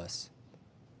all of us.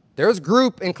 There's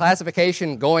group and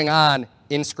classification going on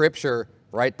in Scripture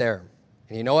right there.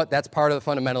 And you know what? That's part of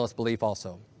the fundamentalist belief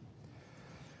also.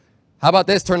 How about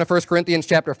this? Turn to 1 Corinthians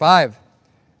chapter 5.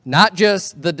 Not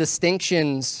just the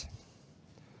distinctions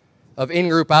of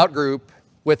in-group, out-group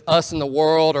with us in the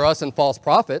world or us and false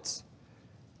prophets.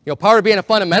 Part of being a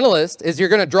fundamentalist is you're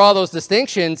going to draw those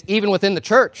distinctions even within the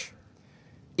church,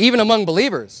 even among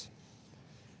believers,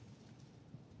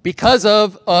 because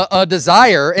of a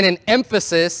desire and an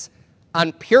emphasis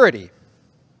on purity.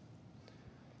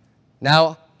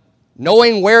 Now,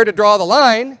 knowing where to draw the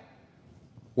line,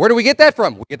 where do we get that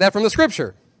from? We get that from the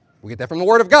Scripture. We get that from the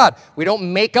Word of God. We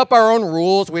don't make up our own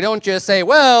rules. We don't just say,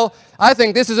 well, I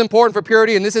think this is important for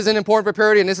purity and this isn't important for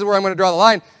purity and this is where I'm going to draw the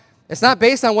line. It's not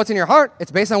based on what's in your heart.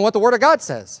 It's based on what the Word of God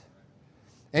says.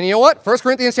 And you know what? 1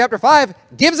 Corinthians chapter 5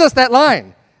 gives us that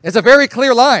line. It's a very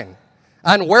clear line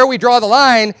on where we draw the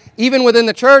line, even within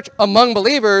the church, among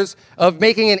believers, of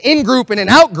making an in-group and an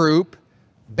out-group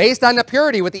based on the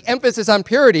purity, with the emphasis on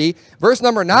purity. Verse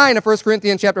number 9 of 1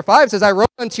 Corinthians chapter 5 says, I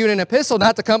wrote unto you in an epistle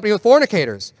not to company with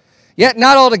fornicators, yet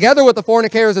not altogether with the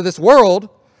fornicators of this world,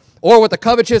 or with the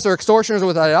covetous or extortioners or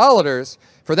with idolaters,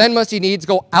 for then must ye needs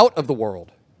go out of the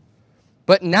world.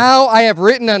 But now I have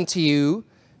written unto you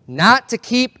not to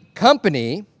keep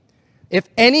company, if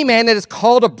any man that is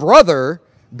called a brother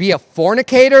be a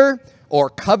fornicator, or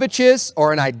covetous,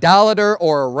 or an idolater,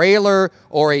 or a railer,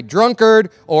 or a drunkard,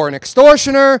 or an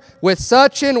extortioner, with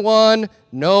such an one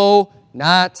know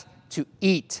not to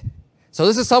eat. So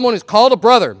this is someone who's called a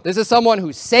brother. This is someone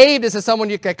who's saved. This is someone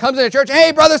that comes into church.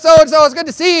 Hey, brother so-and-so, it's good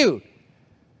to see you.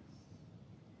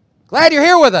 Glad you're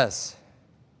here with us.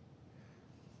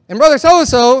 And brother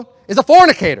so-and-so is a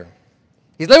fornicator.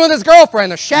 He's living with his girlfriend.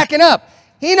 They're shacking up.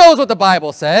 He knows what the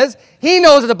Bible says. He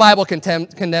knows that the Bible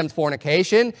condemns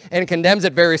fornication and condemns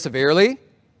it very severely.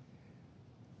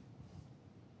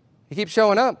 He keeps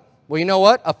showing up. Well, you know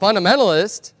what? A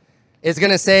fundamentalist is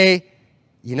going to say,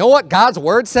 you know what God's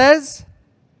Word says?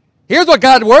 Here's what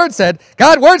God's Word said.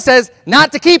 God's Word says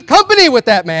not to keep company with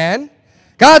that man.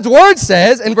 God's Word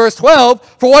says in verse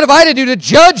 12, for what have I to do to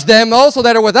judge them also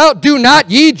that are without? Do not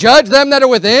ye judge them that are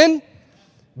within?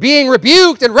 Being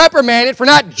rebuked and reprimanded for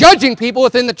not judging people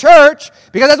within the church,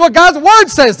 because that's what God's Word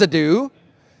says to do.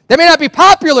 That may not be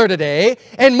popular today,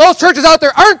 and most churches out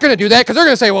there aren't going to do that because they're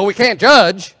going to say, well, we can't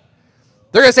judge.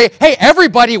 They're going to say, hey,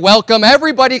 everybody welcome,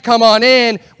 everybody come on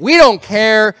in. We don't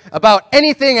care about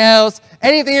anything else,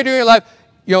 anything you're doing in your life.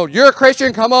 You're a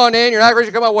Christian, come on in. You're not a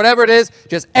Christian, come on, whatever it is.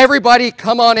 Just everybody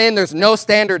come on in. There's no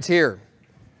standards here.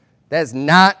 That is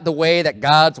not the way that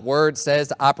God's Word says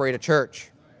to operate a church.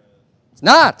 It's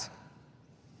not.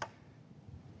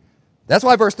 That's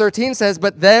why verse 13 says,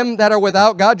 but them that are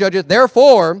without God judgeth,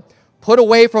 therefore put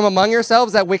away from among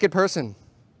yourselves that wicked person.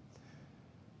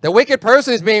 The wicked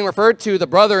person is being referred to the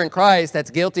brother in Christ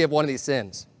that's guilty of one of these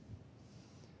sins.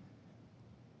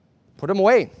 Put him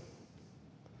away.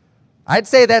 I'd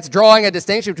say that's drawing a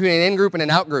distinction between an in-group and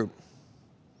an out-group.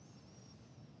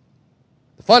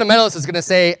 The fundamentalist is going to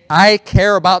say, I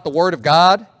care about the Word of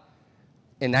God,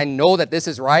 and I know that this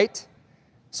is right.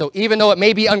 So even though it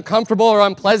may be uncomfortable or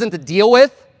unpleasant to deal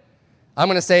with, I'm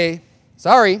going to say,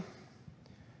 sorry,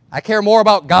 I care more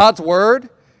about God's Word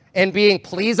and being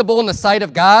pleasable in the sight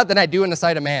of God than I do in the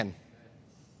sight of man.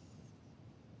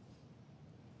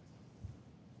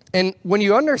 And when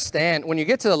you understand, when you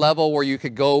get to the level where you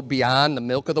could go beyond the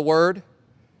milk of the Word,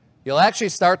 you'll actually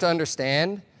start to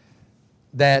understand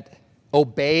that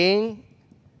obeying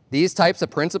these types of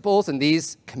principles and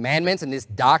these commandments and this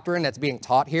doctrine that's being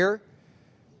taught here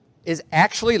is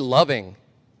actually loving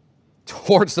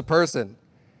towards the person.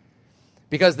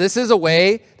 Because this is a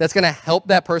way that's going to help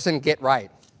that person get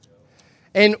right.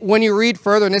 And when you read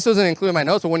further, and this wasn't included in my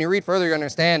notes, but when you read further, you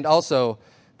understand also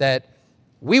that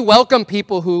we welcome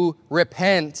people who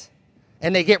repent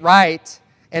and they get right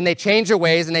and they change their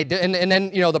ways and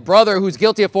then the brother who's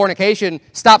guilty of fornication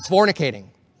stops fornicating,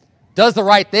 does the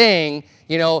right thing,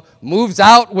 moves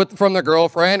out from their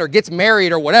girlfriend or gets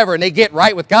married or whatever, and they get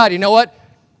right with God. You know what?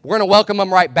 We're going to welcome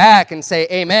them right back and say,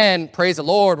 amen, praise the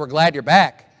Lord, we're glad you're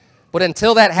back. But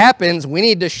until that happens, we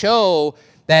need to show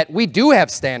that we do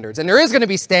have standards, and there is going to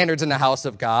be standards in the house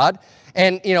of God.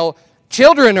 And,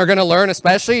 children are going to learn,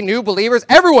 especially new believers.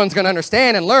 Everyone's going to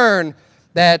understand and learn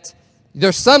that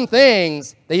there's some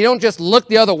things that you don't just look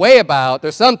the other way about.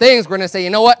 There's some things we're going to say, you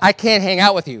know what, I can't hang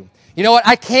out with you. You know what,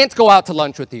 I can't go out to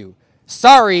lunch with you.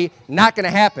 Sorry, not going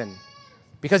to happen.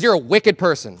 Because you're a wicked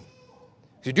person.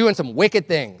 You're doing some wicked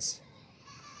things.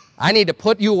 I need to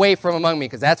put you away from among me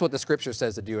because that's what the Scripture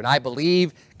says to do. And I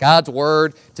believe God's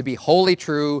Word to be wholly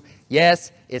true.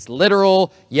 Yes, it's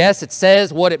literal. Yes, it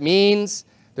says what it means.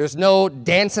 There's no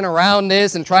dancing around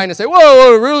this and trying to say, whoa,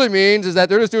 what it really means is that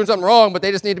they're just doing something wrong, but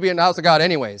they just need to be in the house of God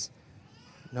anyways.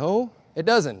 No, it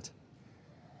doesn't.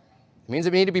 It means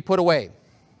they need to be put away.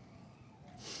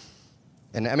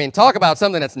 And I mean, talk about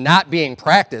something that's not being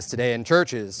practiced today in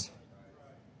churches.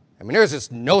 I mean, there's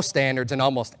just no standards in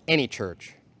almost any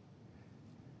church.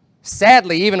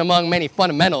 Sadly, even among many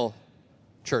fundamental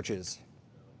churches.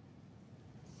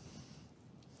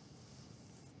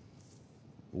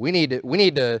 We need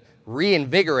to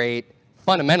reinvigorate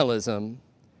fundamentalism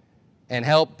and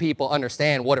help people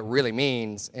understand what it really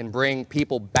means and bring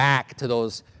people back to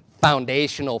those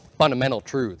foundational, fundamental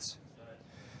truths.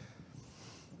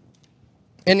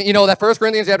 And that 1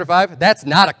 Corinthians chapter 5, that's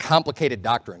not a complicated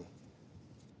doctrine.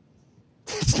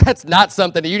 That's not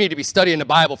something that you need to be studying the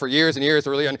Bible for years and years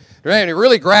to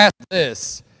really grasp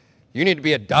this. You need to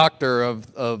be a doctor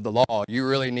of the law. You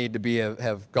really need to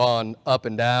have gone up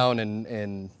and down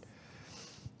and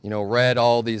read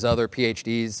all these other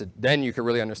PhDs. Then you can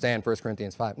really understand 1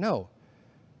 Corinthians 5. No,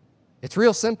 it's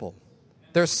real simple.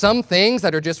 There's some things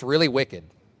that are just really wicked.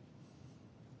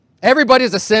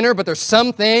 Everybody's a sinner, but there's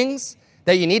some things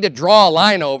that you need to draw a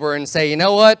line over and say, you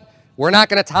know what? We're not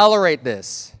going to tolerate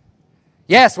this.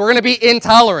 Yes, we're going to be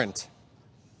intolerant.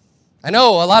 I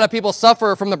know a lot of people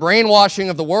suffer from the brainwashing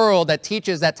of the world that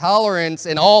teaches that tolerance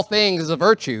in all things is a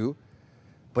virtue,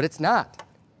 but it's not.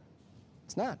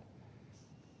 It's not.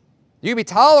 You can be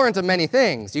tolerant of many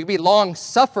things. You can be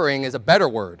long-suffering is a better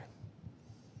word.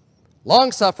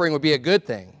 Long-suffering would be a good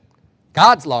thing.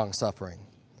 God's long-suffering.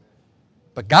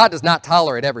 But God does not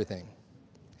tolerate everything.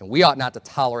 And we ought not to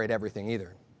tolerate everything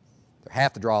either. They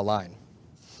have to draw a line.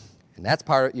 And that's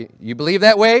part of, you believe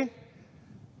that way,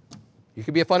 you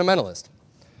could be a fundamentalist.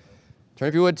 Turn,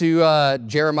 if you would, to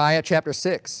Jeremiah chapter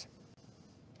 6.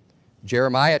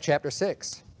 Jeremiah chapter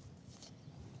 6.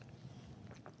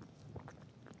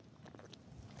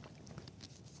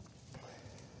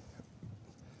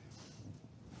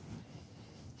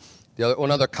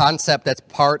 One other concept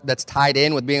that's tied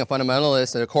in with being a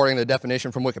fundamentalist, and according to the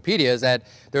definition from Wikipedia, is that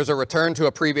there's a return to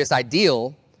a previous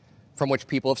ideal from which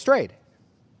people have strayed.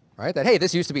 Right? That, hey,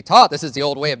 this used to be taught, this is the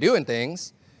old way of doing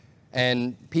things,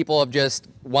 and people have just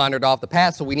wandered off the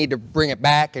path, so we need to bring it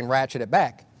back and ratchet it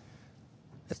back.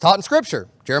 It's taught in Scripture.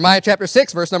 Jeremiah chapter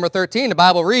 6, verse number 13, the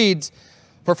Bible reads,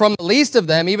 "For from the least of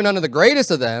them, even unto the greatest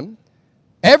of them,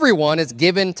 everyone is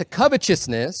given to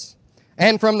covetousness,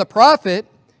 and from the prophet,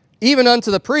 even unto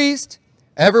the priest,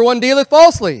 everyone dealeth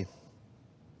falsely."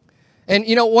 And,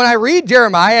 when I read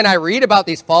Jeremiah and I read about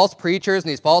these false preachers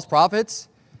and these false prophets,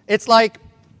 it's like,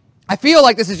 I feel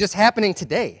like this is just happening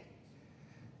today.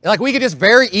 Like we could just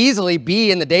very easily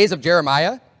be in the days of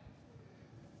Jeremiah.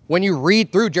 When you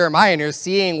read through Jeremiah and you're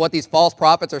seeing what these false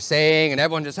prophets are saying, and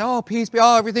everyone just, oh, peace be,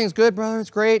 oh, everything's good, brother, it's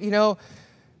great, no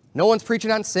one's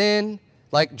preaching on sin.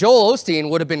 Like Joel Osteen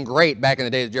would have been great back in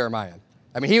the days of Jeremiah.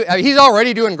 I mean, he's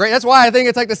already doing great. That's why I think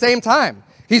it's like the same time.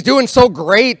 He's doing so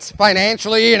great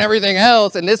financially and everything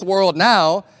else in this world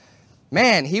now.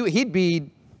 Man, he'd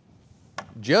be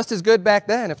just as good back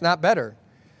then, if not better.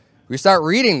 We start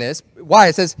reading this. Why?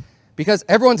 It says, because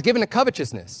everyone's given to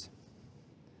covetousness.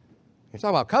 You're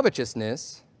talking about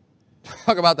covetousness.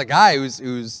 Talk about the guy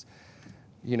who's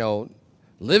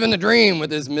living the dream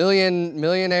with his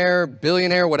millionaire,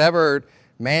 billionaire, whatever,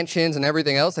 mansions and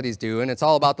everything else that he's doing. It's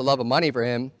all about the love of money for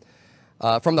him.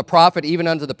 From the prophet, even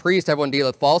unto the priest, everyone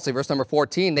dealeth falsely. Verse number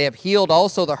 14, they have healed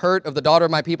also the hurt of the daughter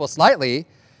of my people slightly,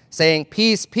 saying,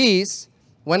 peace, peace,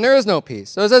 when there is no peace.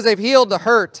 So it says they've healed the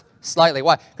hurt slightly.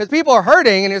 Why? Because people are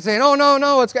hurting and you're saying, oh,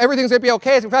 no, everything's going to be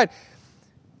okay. It's fine.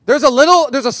 There's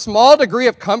a small degree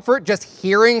of comfort just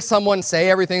hearing someone say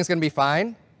everything's going to be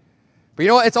fine. But you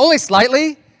know what? It's only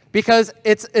slightly because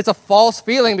it's a false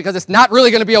feeling because it's not really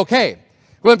going to be okay.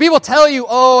 When people tell you,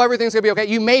 oh, everything's going to be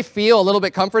okay, you may feel a little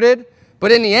bit comforted,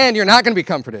 but in the end, you're not going to be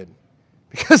comforted.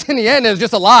 Because in the end, it was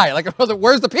just a lie. Like,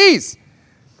 where's the peace?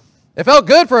 It felt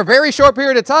good for a very short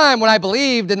period of time when I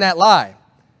believed in that lie.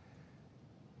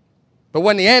 But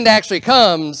when the end actually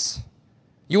comes,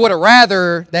 you would have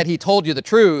rather that he told you the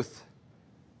truth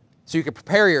so you could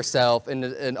prepare yourself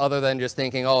and other than just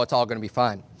thinking, oh, it's all going to be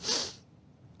fine.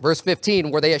 Verse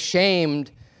 15, were they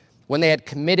ashamed when they had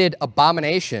committed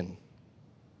abomination?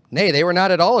 Nay, they were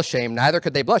not at all ashamed, neither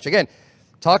could they blush. Again,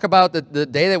 talk about the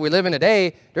day that we live in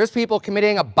today. There's people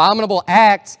committing abominable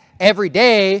acts every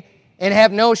day and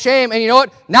have no shame. And you know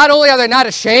what? Not only are they not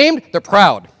ashamed, they're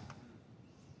proud.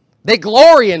 They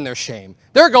glory in their shame.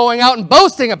 They're going out and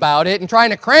boasting about it and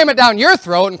trying to cram it down your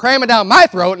throat and cram it down my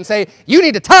throat and say, you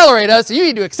need to tolerate us, you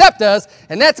need to accept us,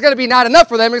 and that's going to be not enough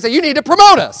for them. They say, you need to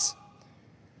promote us.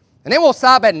 And they won't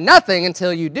stop at nothing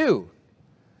until you do.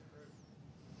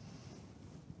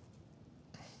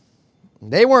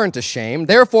 They weren't ashamed.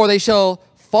 Therefore, they shall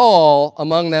fall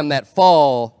among them that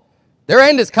fall. Their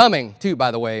end is coming, too, by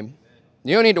the way.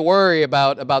 You don't need to worry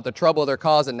about the trouble they're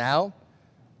causing now.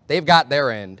 They've got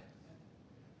their end.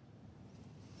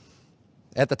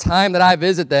 At the time that I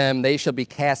visit them, they shall be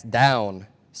cast down,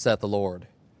 saith the Lord.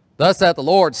 Thus saith the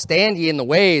Lord, stand ye in the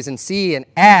ways, and see, and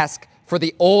ask for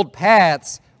the old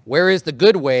paths, where is the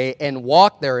good way, and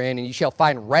walk therein, and ye shall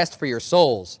find rest for your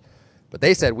souls. But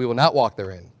they said, we will not walk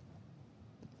therein.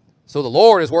 So the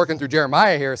Lord is working through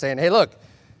Jeremiah here, saying, hey, look,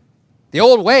 the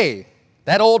old way,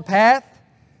 that old path,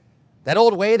 that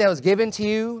old way that was given to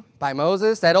you by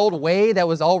Moses, that old way that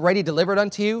was already delivered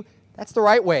unto you, that's the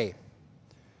right way.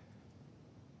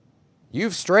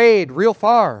 You've strayed real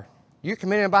far. You're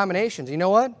committing abominations. You know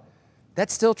what?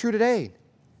 That's still true today.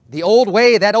 The old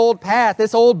way, that old path,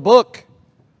 this old book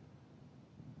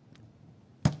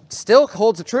still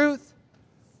holds the truth.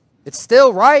 It's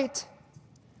still right.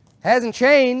 Hasn't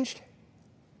changed.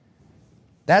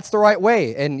 That's the right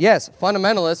way. And yes,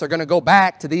 fundamentalists are going to go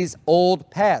back to these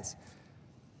old paths.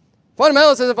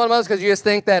 Fundamentalists isn't fundamentalists because you just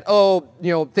think that, oh,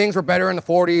 you know, things were better in the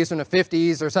 40s and the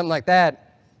 50s or something like that.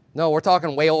 No, we're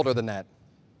talking way older than that.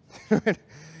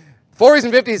 40s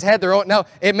and 50s had their own. Now,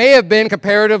 it may have been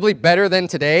comparatively better than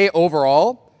today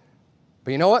overall,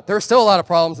 but you know what? There are still a lot of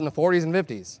problems in the 40s and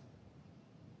 50s.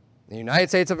 In the United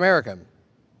States of America,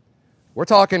 we're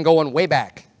talking going way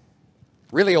back,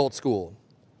 really old school,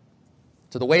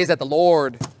 to the ways that the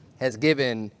Lord has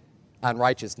given on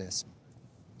righteousness.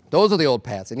 Those are the old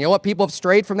paths. And you know what? People have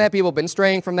strayed from that. People have been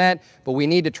straying from that. But we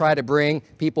need to try to bring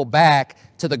people back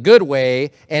to the good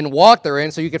way and walk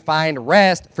therein so you can find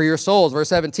rest for your souls. Verse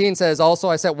 17 says, also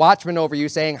I set watchmen over you,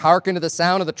 saying, hearken to the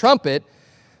sound of the trumpet.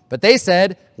 But they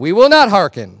said, we will not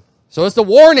hearken. So it's the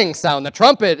warning sound. The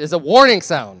trumpet is a warning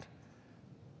sound.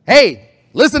 Hey,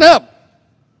 listen up.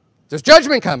 There's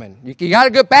judgment coming. You got to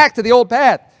get back to the old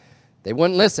path. They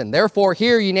wouldn't listen. Therefore,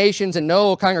 hear, ye nations, and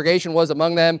no congregation was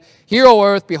among them. Hear, O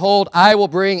earth, behold, I will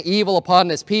bring evil upon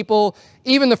this people,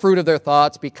 even the fruit of their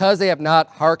thoughts, because they have not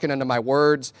hearkened unto my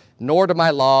words, nor to my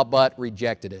law, but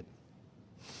rejected it.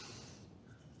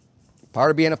 Part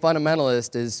of being a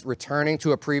fundamentalist is returning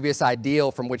to a previous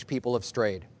ideal from which people have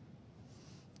strayed.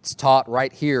 It's taught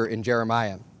right here in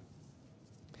Jeremiah.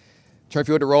 Turn, if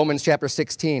you would, to Romans chapter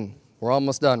 16. We're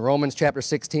almost done. Romans chapter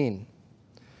 16.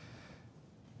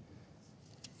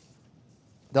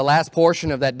 The last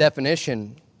portion of that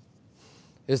definition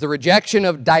is the rejection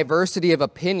of diversity of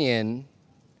opinion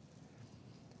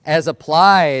as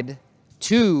applied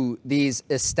to these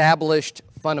established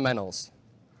fundamentals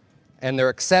and their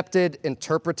accepted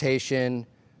interpretation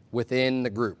within the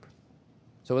group.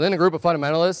 So within a group of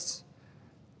fundamentalists,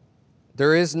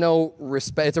 there is no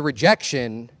respect. It's a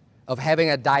rejection of having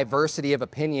a diversity of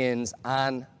opinions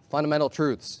on fundamental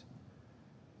truths.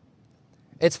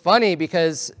 It's funny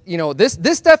because, you know, this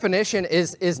definition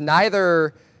is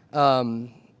neither,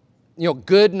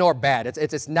 good nor bad.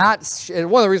 It's not, one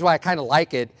of the reasons why I kind of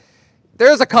like it,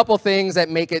 there's a couple things that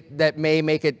may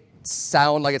make it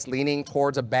sound like it's leaning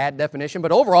towards a bad definition,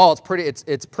 but overall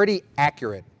it's pretty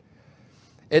accurate.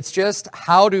 It's just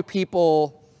how do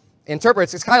people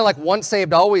interpret. It's kind of like once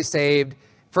saved, always saved.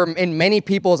 In many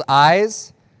people's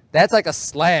eyes, that's like a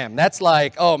slam. That's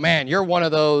like, oh man, you're one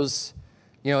of those.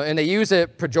 You know, and they use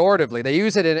it pejoratively. They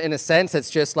use it in a sense that's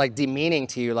just like demeaning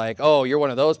to you, like, oh, you're one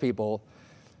of those people.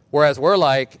 Whereas we're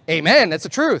like, amen, that's the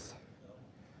truth.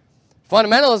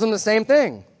 Fundamentalism, the same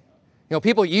thing. You know,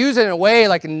 people use it in a way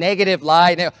like a negative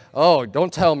lie. Oh,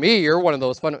 don't tell me you're one of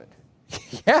those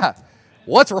Yeah.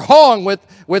 What's wrong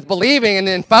with believing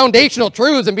in foundational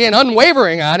truths and being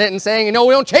unwavering on it and saying, you know,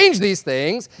 we don't change these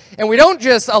things and we don't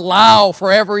just allow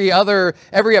for every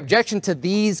objection to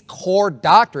these core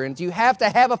doctrines. You have to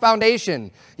have a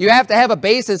foundation. You have to have a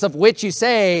basis of which you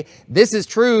say this is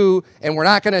true and we're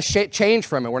not going to change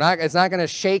from it. It's not going to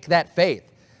shake that faith.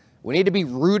 We need to be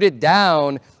rooted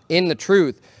down in the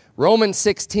truth. Romans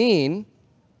 16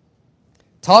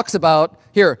 talks about,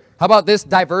 here, How about this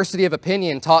diversity of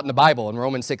opinion taught in the Bible in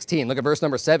Romans 16? Look at verse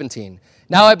number 17.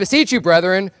 Now I beseech you,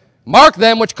 brethren, mark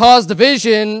them which cause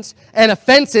divisions and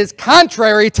offenses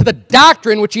contrary to the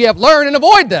doctrine which ye have learned, and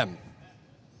avoid them.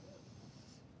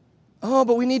 Oh,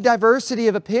 but we need diversity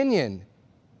of opinion.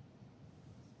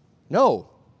 No.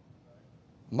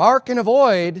 Mark and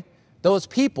avoid those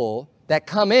people that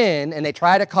come in and they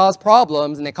try to cause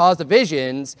problems and they cause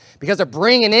divisions because they're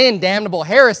bringing in damnable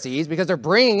heresies, because they're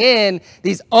bringing in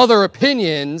these other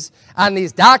opinions on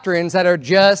these doctrines that are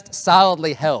just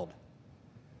solidly held.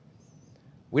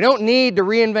 We don't need to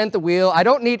reinvent the wheel. I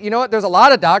don't need, you know what, there's a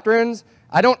lot of doctrines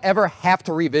I don't ever have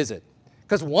to revisit.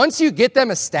 Because once you get them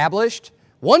established,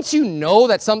 once you know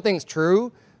that something's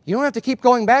true, you don't have to keep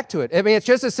going back to it. I mean, it's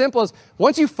just as simple as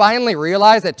once you finally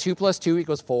realize that 2 + 2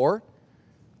 = 4,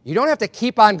 you don't have to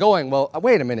keep on going, well,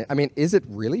 wait a minute. I mean, is it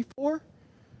really 4?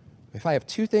 If I have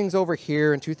 2 things over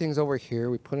here and 2 things over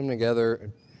here, we put them together.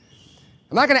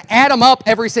 I'm not going to add them up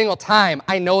every single time.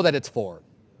 I know that it's 4.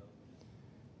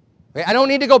 Okay? I don't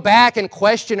need to go back and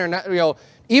question or not,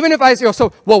 even if I say,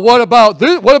 so, well, what about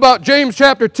this? What about James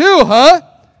chapter 2, huh?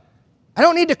 I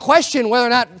don't need to question whether or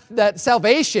not that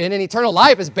salvation and eternal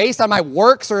life is based on my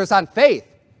works or it's on faith.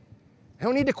 I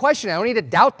don't need to question it. I don't need to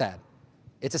doubt that.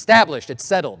 It's established. It's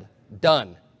settled.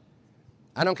 Done.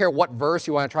 I don't care what verse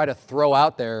you want to try to throw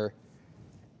out there.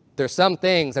 There's some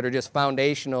things that are just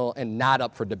foundational and not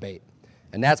up for debate.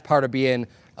 And that's part of being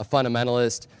a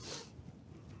fundamentalist.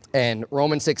 And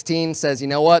Romans 16 says, you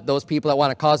know what? Those people that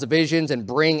want to cause divisions and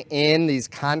bring in these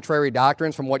contrary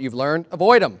doctrines from what you've learned,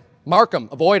 avoid them. Mark them.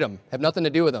 Avoid them. Have nothing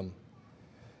to do with them.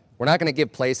 We're not going to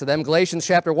give place to them. Galatians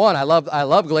chapter 1. I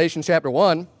love Galatians chapter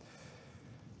 1.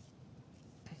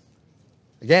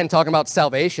 Again, talking about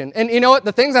salvation. And you know what?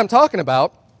 The things I'm talking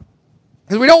about,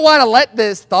 because we don't want to let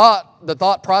the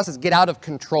thought process get out of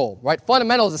control, right?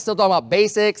 Fundamentals is still talking about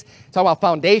basics, talking about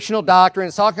foundational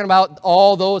doctrines, talking about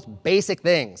all those basic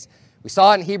things. We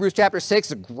saw it in Hebrews chapter 6,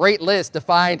 a great list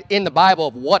defined in the Bible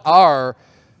of what are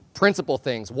principal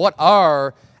things, what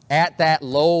are at that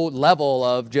low level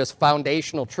of just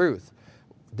foundational truth.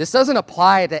 This doesn't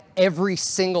apply to every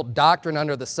single doctrine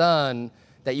under the sun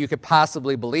that you could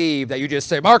possibly believe, that you just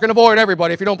say, mark and avoid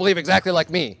everybody if you don't believe exactly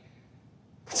like me.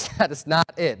 That's not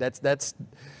it. That's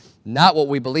not what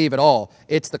we believe at all.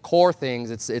 It's the core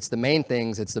things. It's the main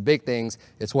things. It's the big things.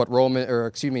 It's what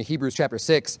Hebrews chapter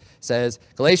 6 says.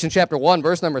 Galatians chapter 1,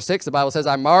 verse number 6, the Bible says,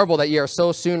 I marvel that ye are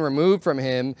so soon removed from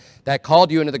him that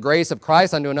called you into the grace of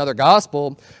Christ unto another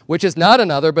gospel, which is not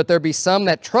another, but there be some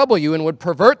that trouble you and would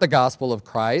pervert the gospel of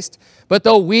Christ. But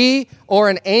though we or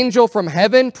an angel from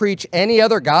heaven preach any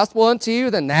other gospel unto you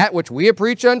than that which we have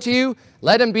preached unto you,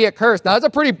 let him be accursed. Now, that's a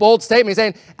pretty bold statement. He's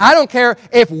saying, I don't care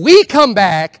if we come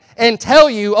back and tell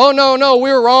you, oh, no, we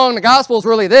were wrong, the gospel is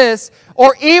really this,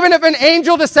 or even if an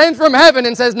angel descends from heaven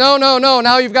and says, no,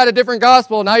 now you've got a different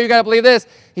gospel, now you've got to believe this.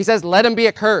 He says, let him be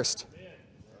accursed.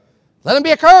 Let him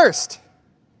be accursed.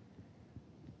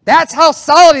 That's how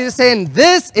solid he is, saying,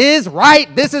 this is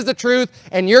right, this is the truth,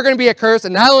 and you're going to be accursed.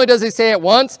 And not only does he say it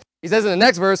once, he says in the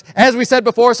next verse, as we said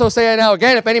before, so say I now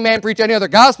again, if any man preach any other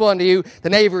gospel unto you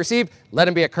than that you've received, let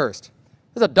him be accursed.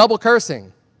 There's a double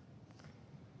cursing.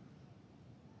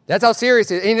 That's how serious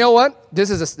it is. And you know what?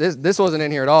 This wasn't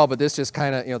in here at all, but this just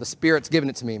kind of, the Spirit's giving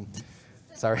it to me.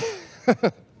 Sorry.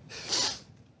 The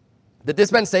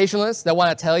dispensationalists that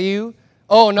want to tell you,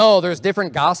 oh no, there's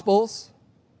different gospels,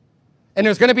 and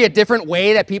there's going to be a different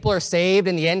way that people are saved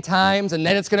in the end times, and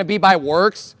then it's going to be by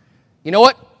works. You know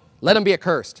what? Let them be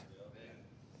accursed.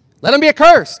 Let them be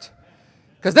accursed.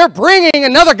 Because they're bringing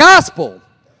another gospel.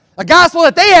 A gospel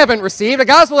that they haven't received, a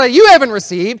gospel that you haven't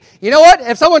received. You know what?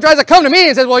 If someone tries to come to me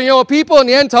and says, well, people in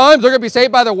the end times, they're going to be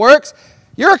saved by their works,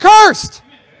 you're accursed.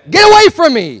 Get away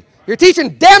from me. You're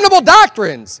teaching damnable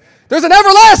doctrines. There's an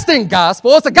everlasting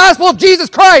gospel. It's the gospel of Jesus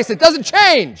Christ. It doesn't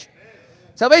change.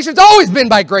 Salvation's always been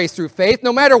by grace through faith,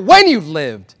 no matter when you've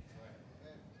lived.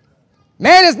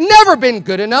 Man has never been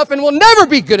good enough and will never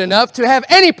be good enough to have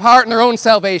any part in their own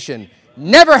salvation.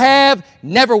 Never have,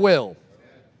 never will.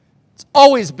 It's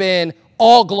always been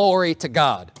all glory to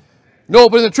God. No,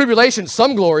 but in the tribulation,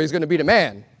 some glory is going to be to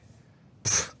man.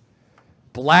 Pfft.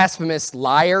 Blasphemous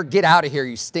liar. Get out of here,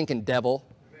 you stinking devil.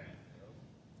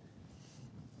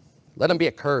 Let him be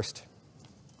accursed.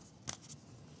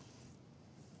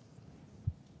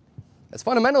 That's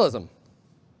fundamentalism.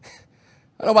 I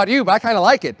don't know about you, but I kind of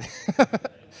like it.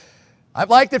 I've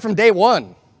liked it from day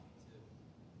one.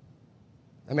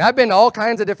 I mean, I've been to all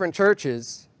kinds of different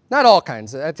churches. Not all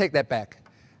kinds. I take that back.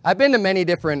 I've been to many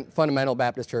different fundamental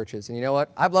Baptist churches. And you know what?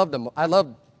 I've loved them. I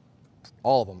love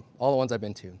all of them, all the ones I've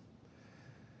been to.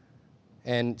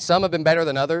 And some have been better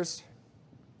than others.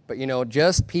 But, you know,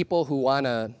 just people who want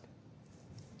to,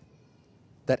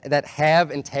 that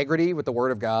have integrity with the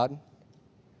Word of God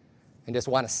and just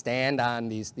want to stand on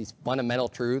these fundamental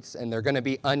truths, and they're going to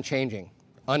be unchanging,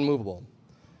 unmovable.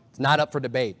 It's not up for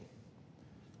debate.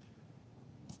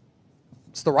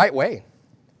 It's the right way.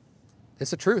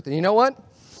 It's the truth. And you know what?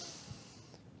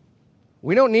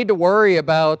 We don't need to worry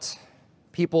about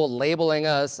people labeling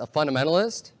us a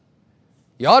fundamentalist.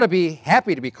 You ought to be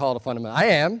happy to be called a fundamentalist. I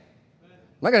am. I'm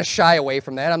not going to shy away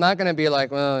from that. I'm not going to be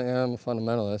like, well, yeah, I'm a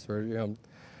fundamentalist, or, you know,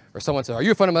 or someone says, are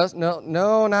you a fundamentalist?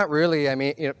 No, not really. I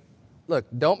mean, you know, look,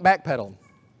 don't backpedal.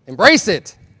 Embrace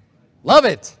it. Love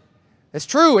it. It's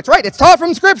true. It's right. It's taught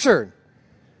from Scripture.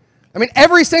 I mean,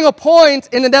 every single point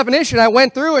in the definition I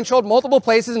went through and showed multiple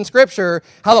places in Scripture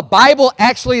how the Bible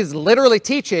actually is literally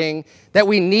teaching that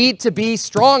we need to be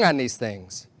strong on these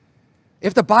things.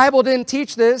 If the Bible didn't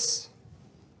teach this,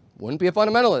 it wouldn't be a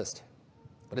fundamentalist,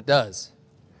 but it does.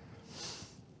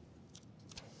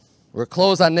 We're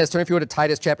close on this. Turn, if you would, to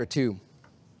Titus chapter 2.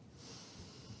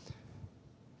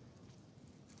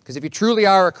 Because if you truly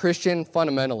are a Christian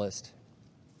fundamentalist,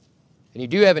 and you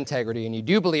do have integrity, and you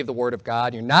do believe the Word of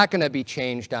God, you're not going to be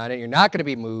changed on it, you're not going to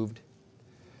be moved,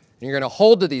 and you're going to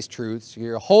hold to these truths,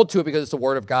 you're going to hold to it because it's the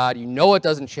Word of God, you know it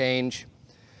doesn't change,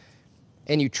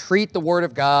 and you treat the Word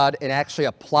of God and actually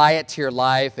apply it to your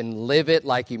life and live it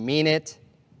like you mean it,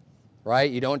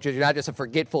 right? You're not just a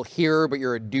forgetful hearer, but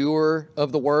you're a doer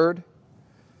of the Word.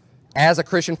 As a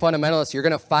Christian fundamentalist, you're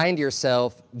going to find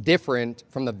yourself different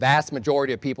from the vast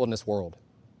majority of people in this world.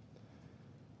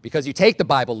 Because you take the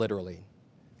Bible literally.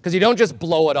 Because you don't just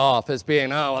blow it off as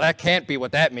being, oh, well, that can't be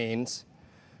what that means.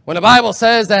 When the Bible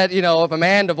says that, you know, if a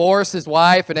man divorces his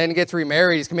wife and then gets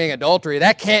remarried, he's committing adultery,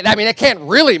 that can't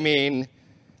really mean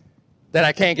that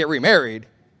I can't get remarried.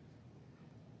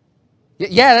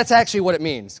 Yeah, that's actually what it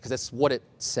means, because that's what it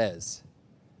says.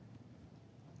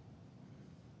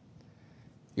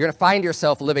 You're going to find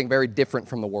yourself living very different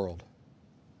from the world.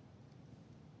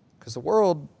 Because the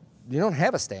world, you don't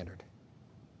have a standard.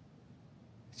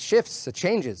 It shifts, it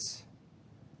changes.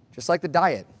 Just like the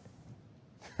diet.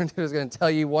 It's going to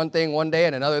tell you one thing one day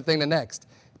and another thing the next.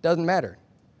 It doesn't matter.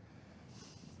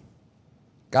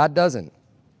 God doesn't.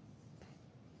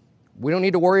 We don't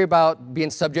need to worry about being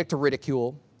subject to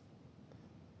ridicule.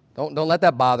 Don't let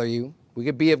that bother you. We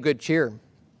could be of good cheer.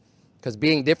 Because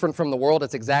being different from the world,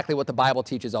 it's exactly what the Bible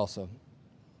teaches also.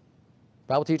 The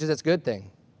Bible teaches it's a good thing.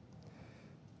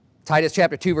 Titus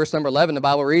chapter 2, verse number 11, the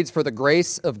Bible reads, "For the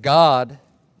grace of God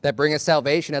that bringeth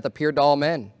salvation hath appeared to all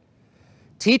men,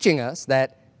 teaching us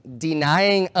that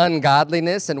denying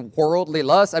ungodliness and worldly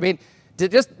lust," I mean,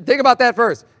 just think about that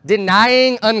first.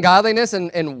 Denying ungodliness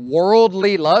and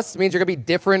worldly lust means you're going to be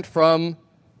different from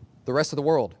the rest of the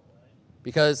world.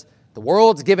 Because the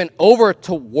world's given over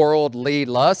to worldly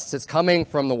lusts. It's coming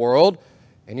from the world,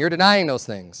 and you're denying those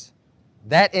things.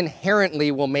 That inherently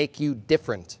will make you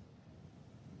different.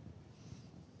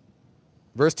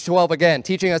 Verse 12 again,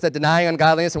 teaching us that denying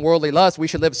ungodliness and worldly lust, we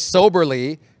should live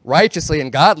soberly, righteously,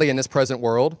 and godly in this present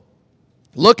world,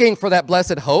 looking for that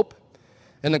blessed hope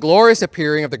and the glorious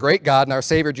appearing of the great God and our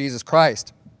Savior Jesus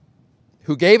Christ,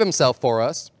 who gave himself for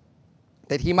us,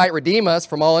 that he might redeem us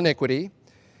from all iniquity.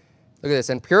 Look at this,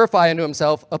 and purify unto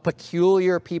himself a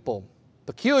peculiar people.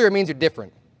 Peculiar means you're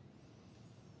different.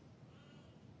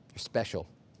 You're special.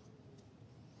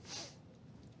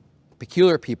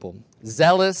 Peculiar people,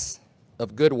 zealous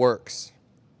of good works.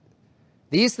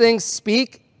 These things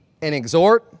speak and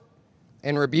exhort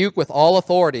and rebuke with all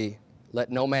authority. Let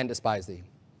no man despise thee.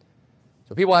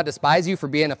 So people want to despise you for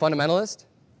being a fundamentalist.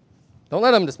 Don't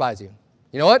let them despise you.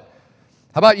 You know what?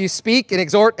 How about you speak and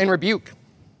exhort and rebuke?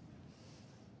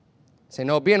 Say,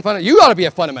 no, you ought to be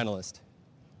a fundamentalist.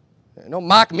 Don't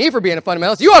mock me for being a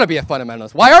fundamentalist. You ought to be a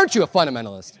fundamentalist. Why aren't you a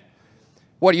fundamentalist?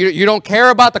 What, you don't care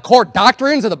about the core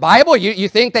doctrines of the Bible? You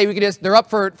think that they're up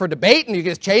for debate and you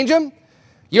can just change them?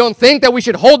 You don't think that we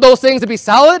should hold those things to be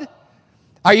solid?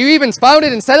 Are you even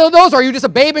founded and settled those, or are you just a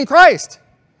babe in Christ?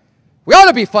 We ought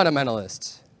to be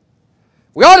fundamentalists.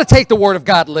 We ought to take the Word of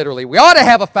God literally. We ought to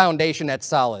have a foundation that's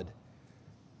solid.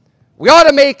 We ought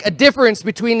to make a difference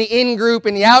between the in-group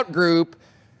and the out-group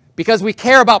because we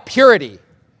care about purity,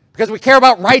 because we care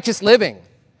about righteous living,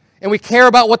 and we care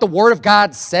about what the Word of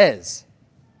God says.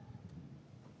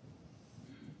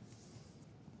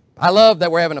 I love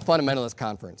that we're having a fundamentalist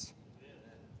conference.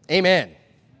 Amen.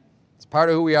 It's part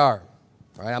of who we are.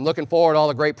 All right, I'm looking forward to all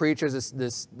the great preachers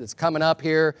that's coming up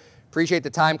here. Appreciate the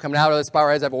time coming out of this. Bow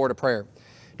our heads, have a word of prayer.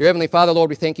 Dear Heavenly Father, Lord,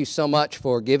 we thank you so much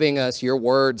for giving us your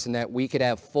words and that we could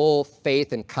have full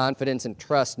faith and confidence and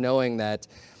trust knowing that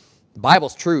The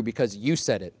Bible's true because you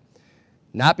said it.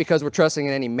 Not because we're trusting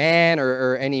in any man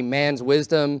or any man's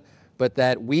wisdom, but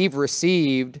that we've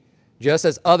received, just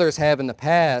as others have in the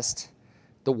past,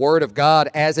 the Word of God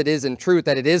as it is in truth,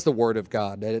 that it is the Word of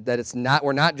God, that it's not,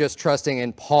 we're not just trusting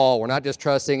in Paul, we're not just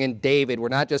trusting in David, we're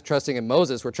not just trusting in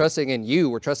Moses, we're trusting in you,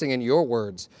 we're trusting in your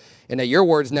words, and that your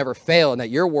words never fail, and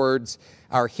that your words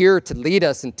are here to lead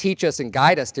us and teach us and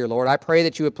guide us, dear Lord. I pray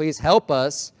that you would please help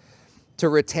us to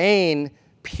retain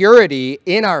purity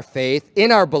in our faith,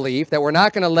 in our belief, that we're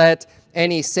not going to let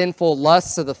any sinful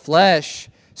lusts of the flesh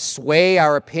sway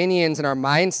our opinions and our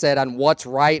mindset on what's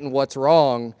right and what's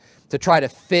wrong, to try to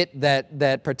fit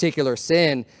that particular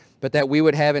sin, but that we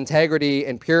would have integrity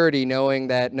and purity, knowing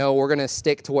that, no, we're going to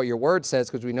stick to what your word says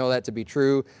because we know that to be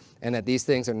true, and that these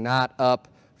things are not up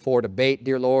for debate,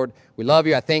 dear Lord. We love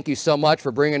you. I thank you so much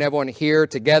for bringing everyone here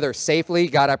together safely.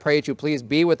 God, I pray that you please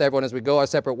be with everyone as we go our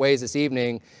separate ways this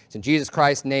evening. It's in Jesus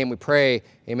Christ's name we pray.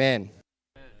 Amen.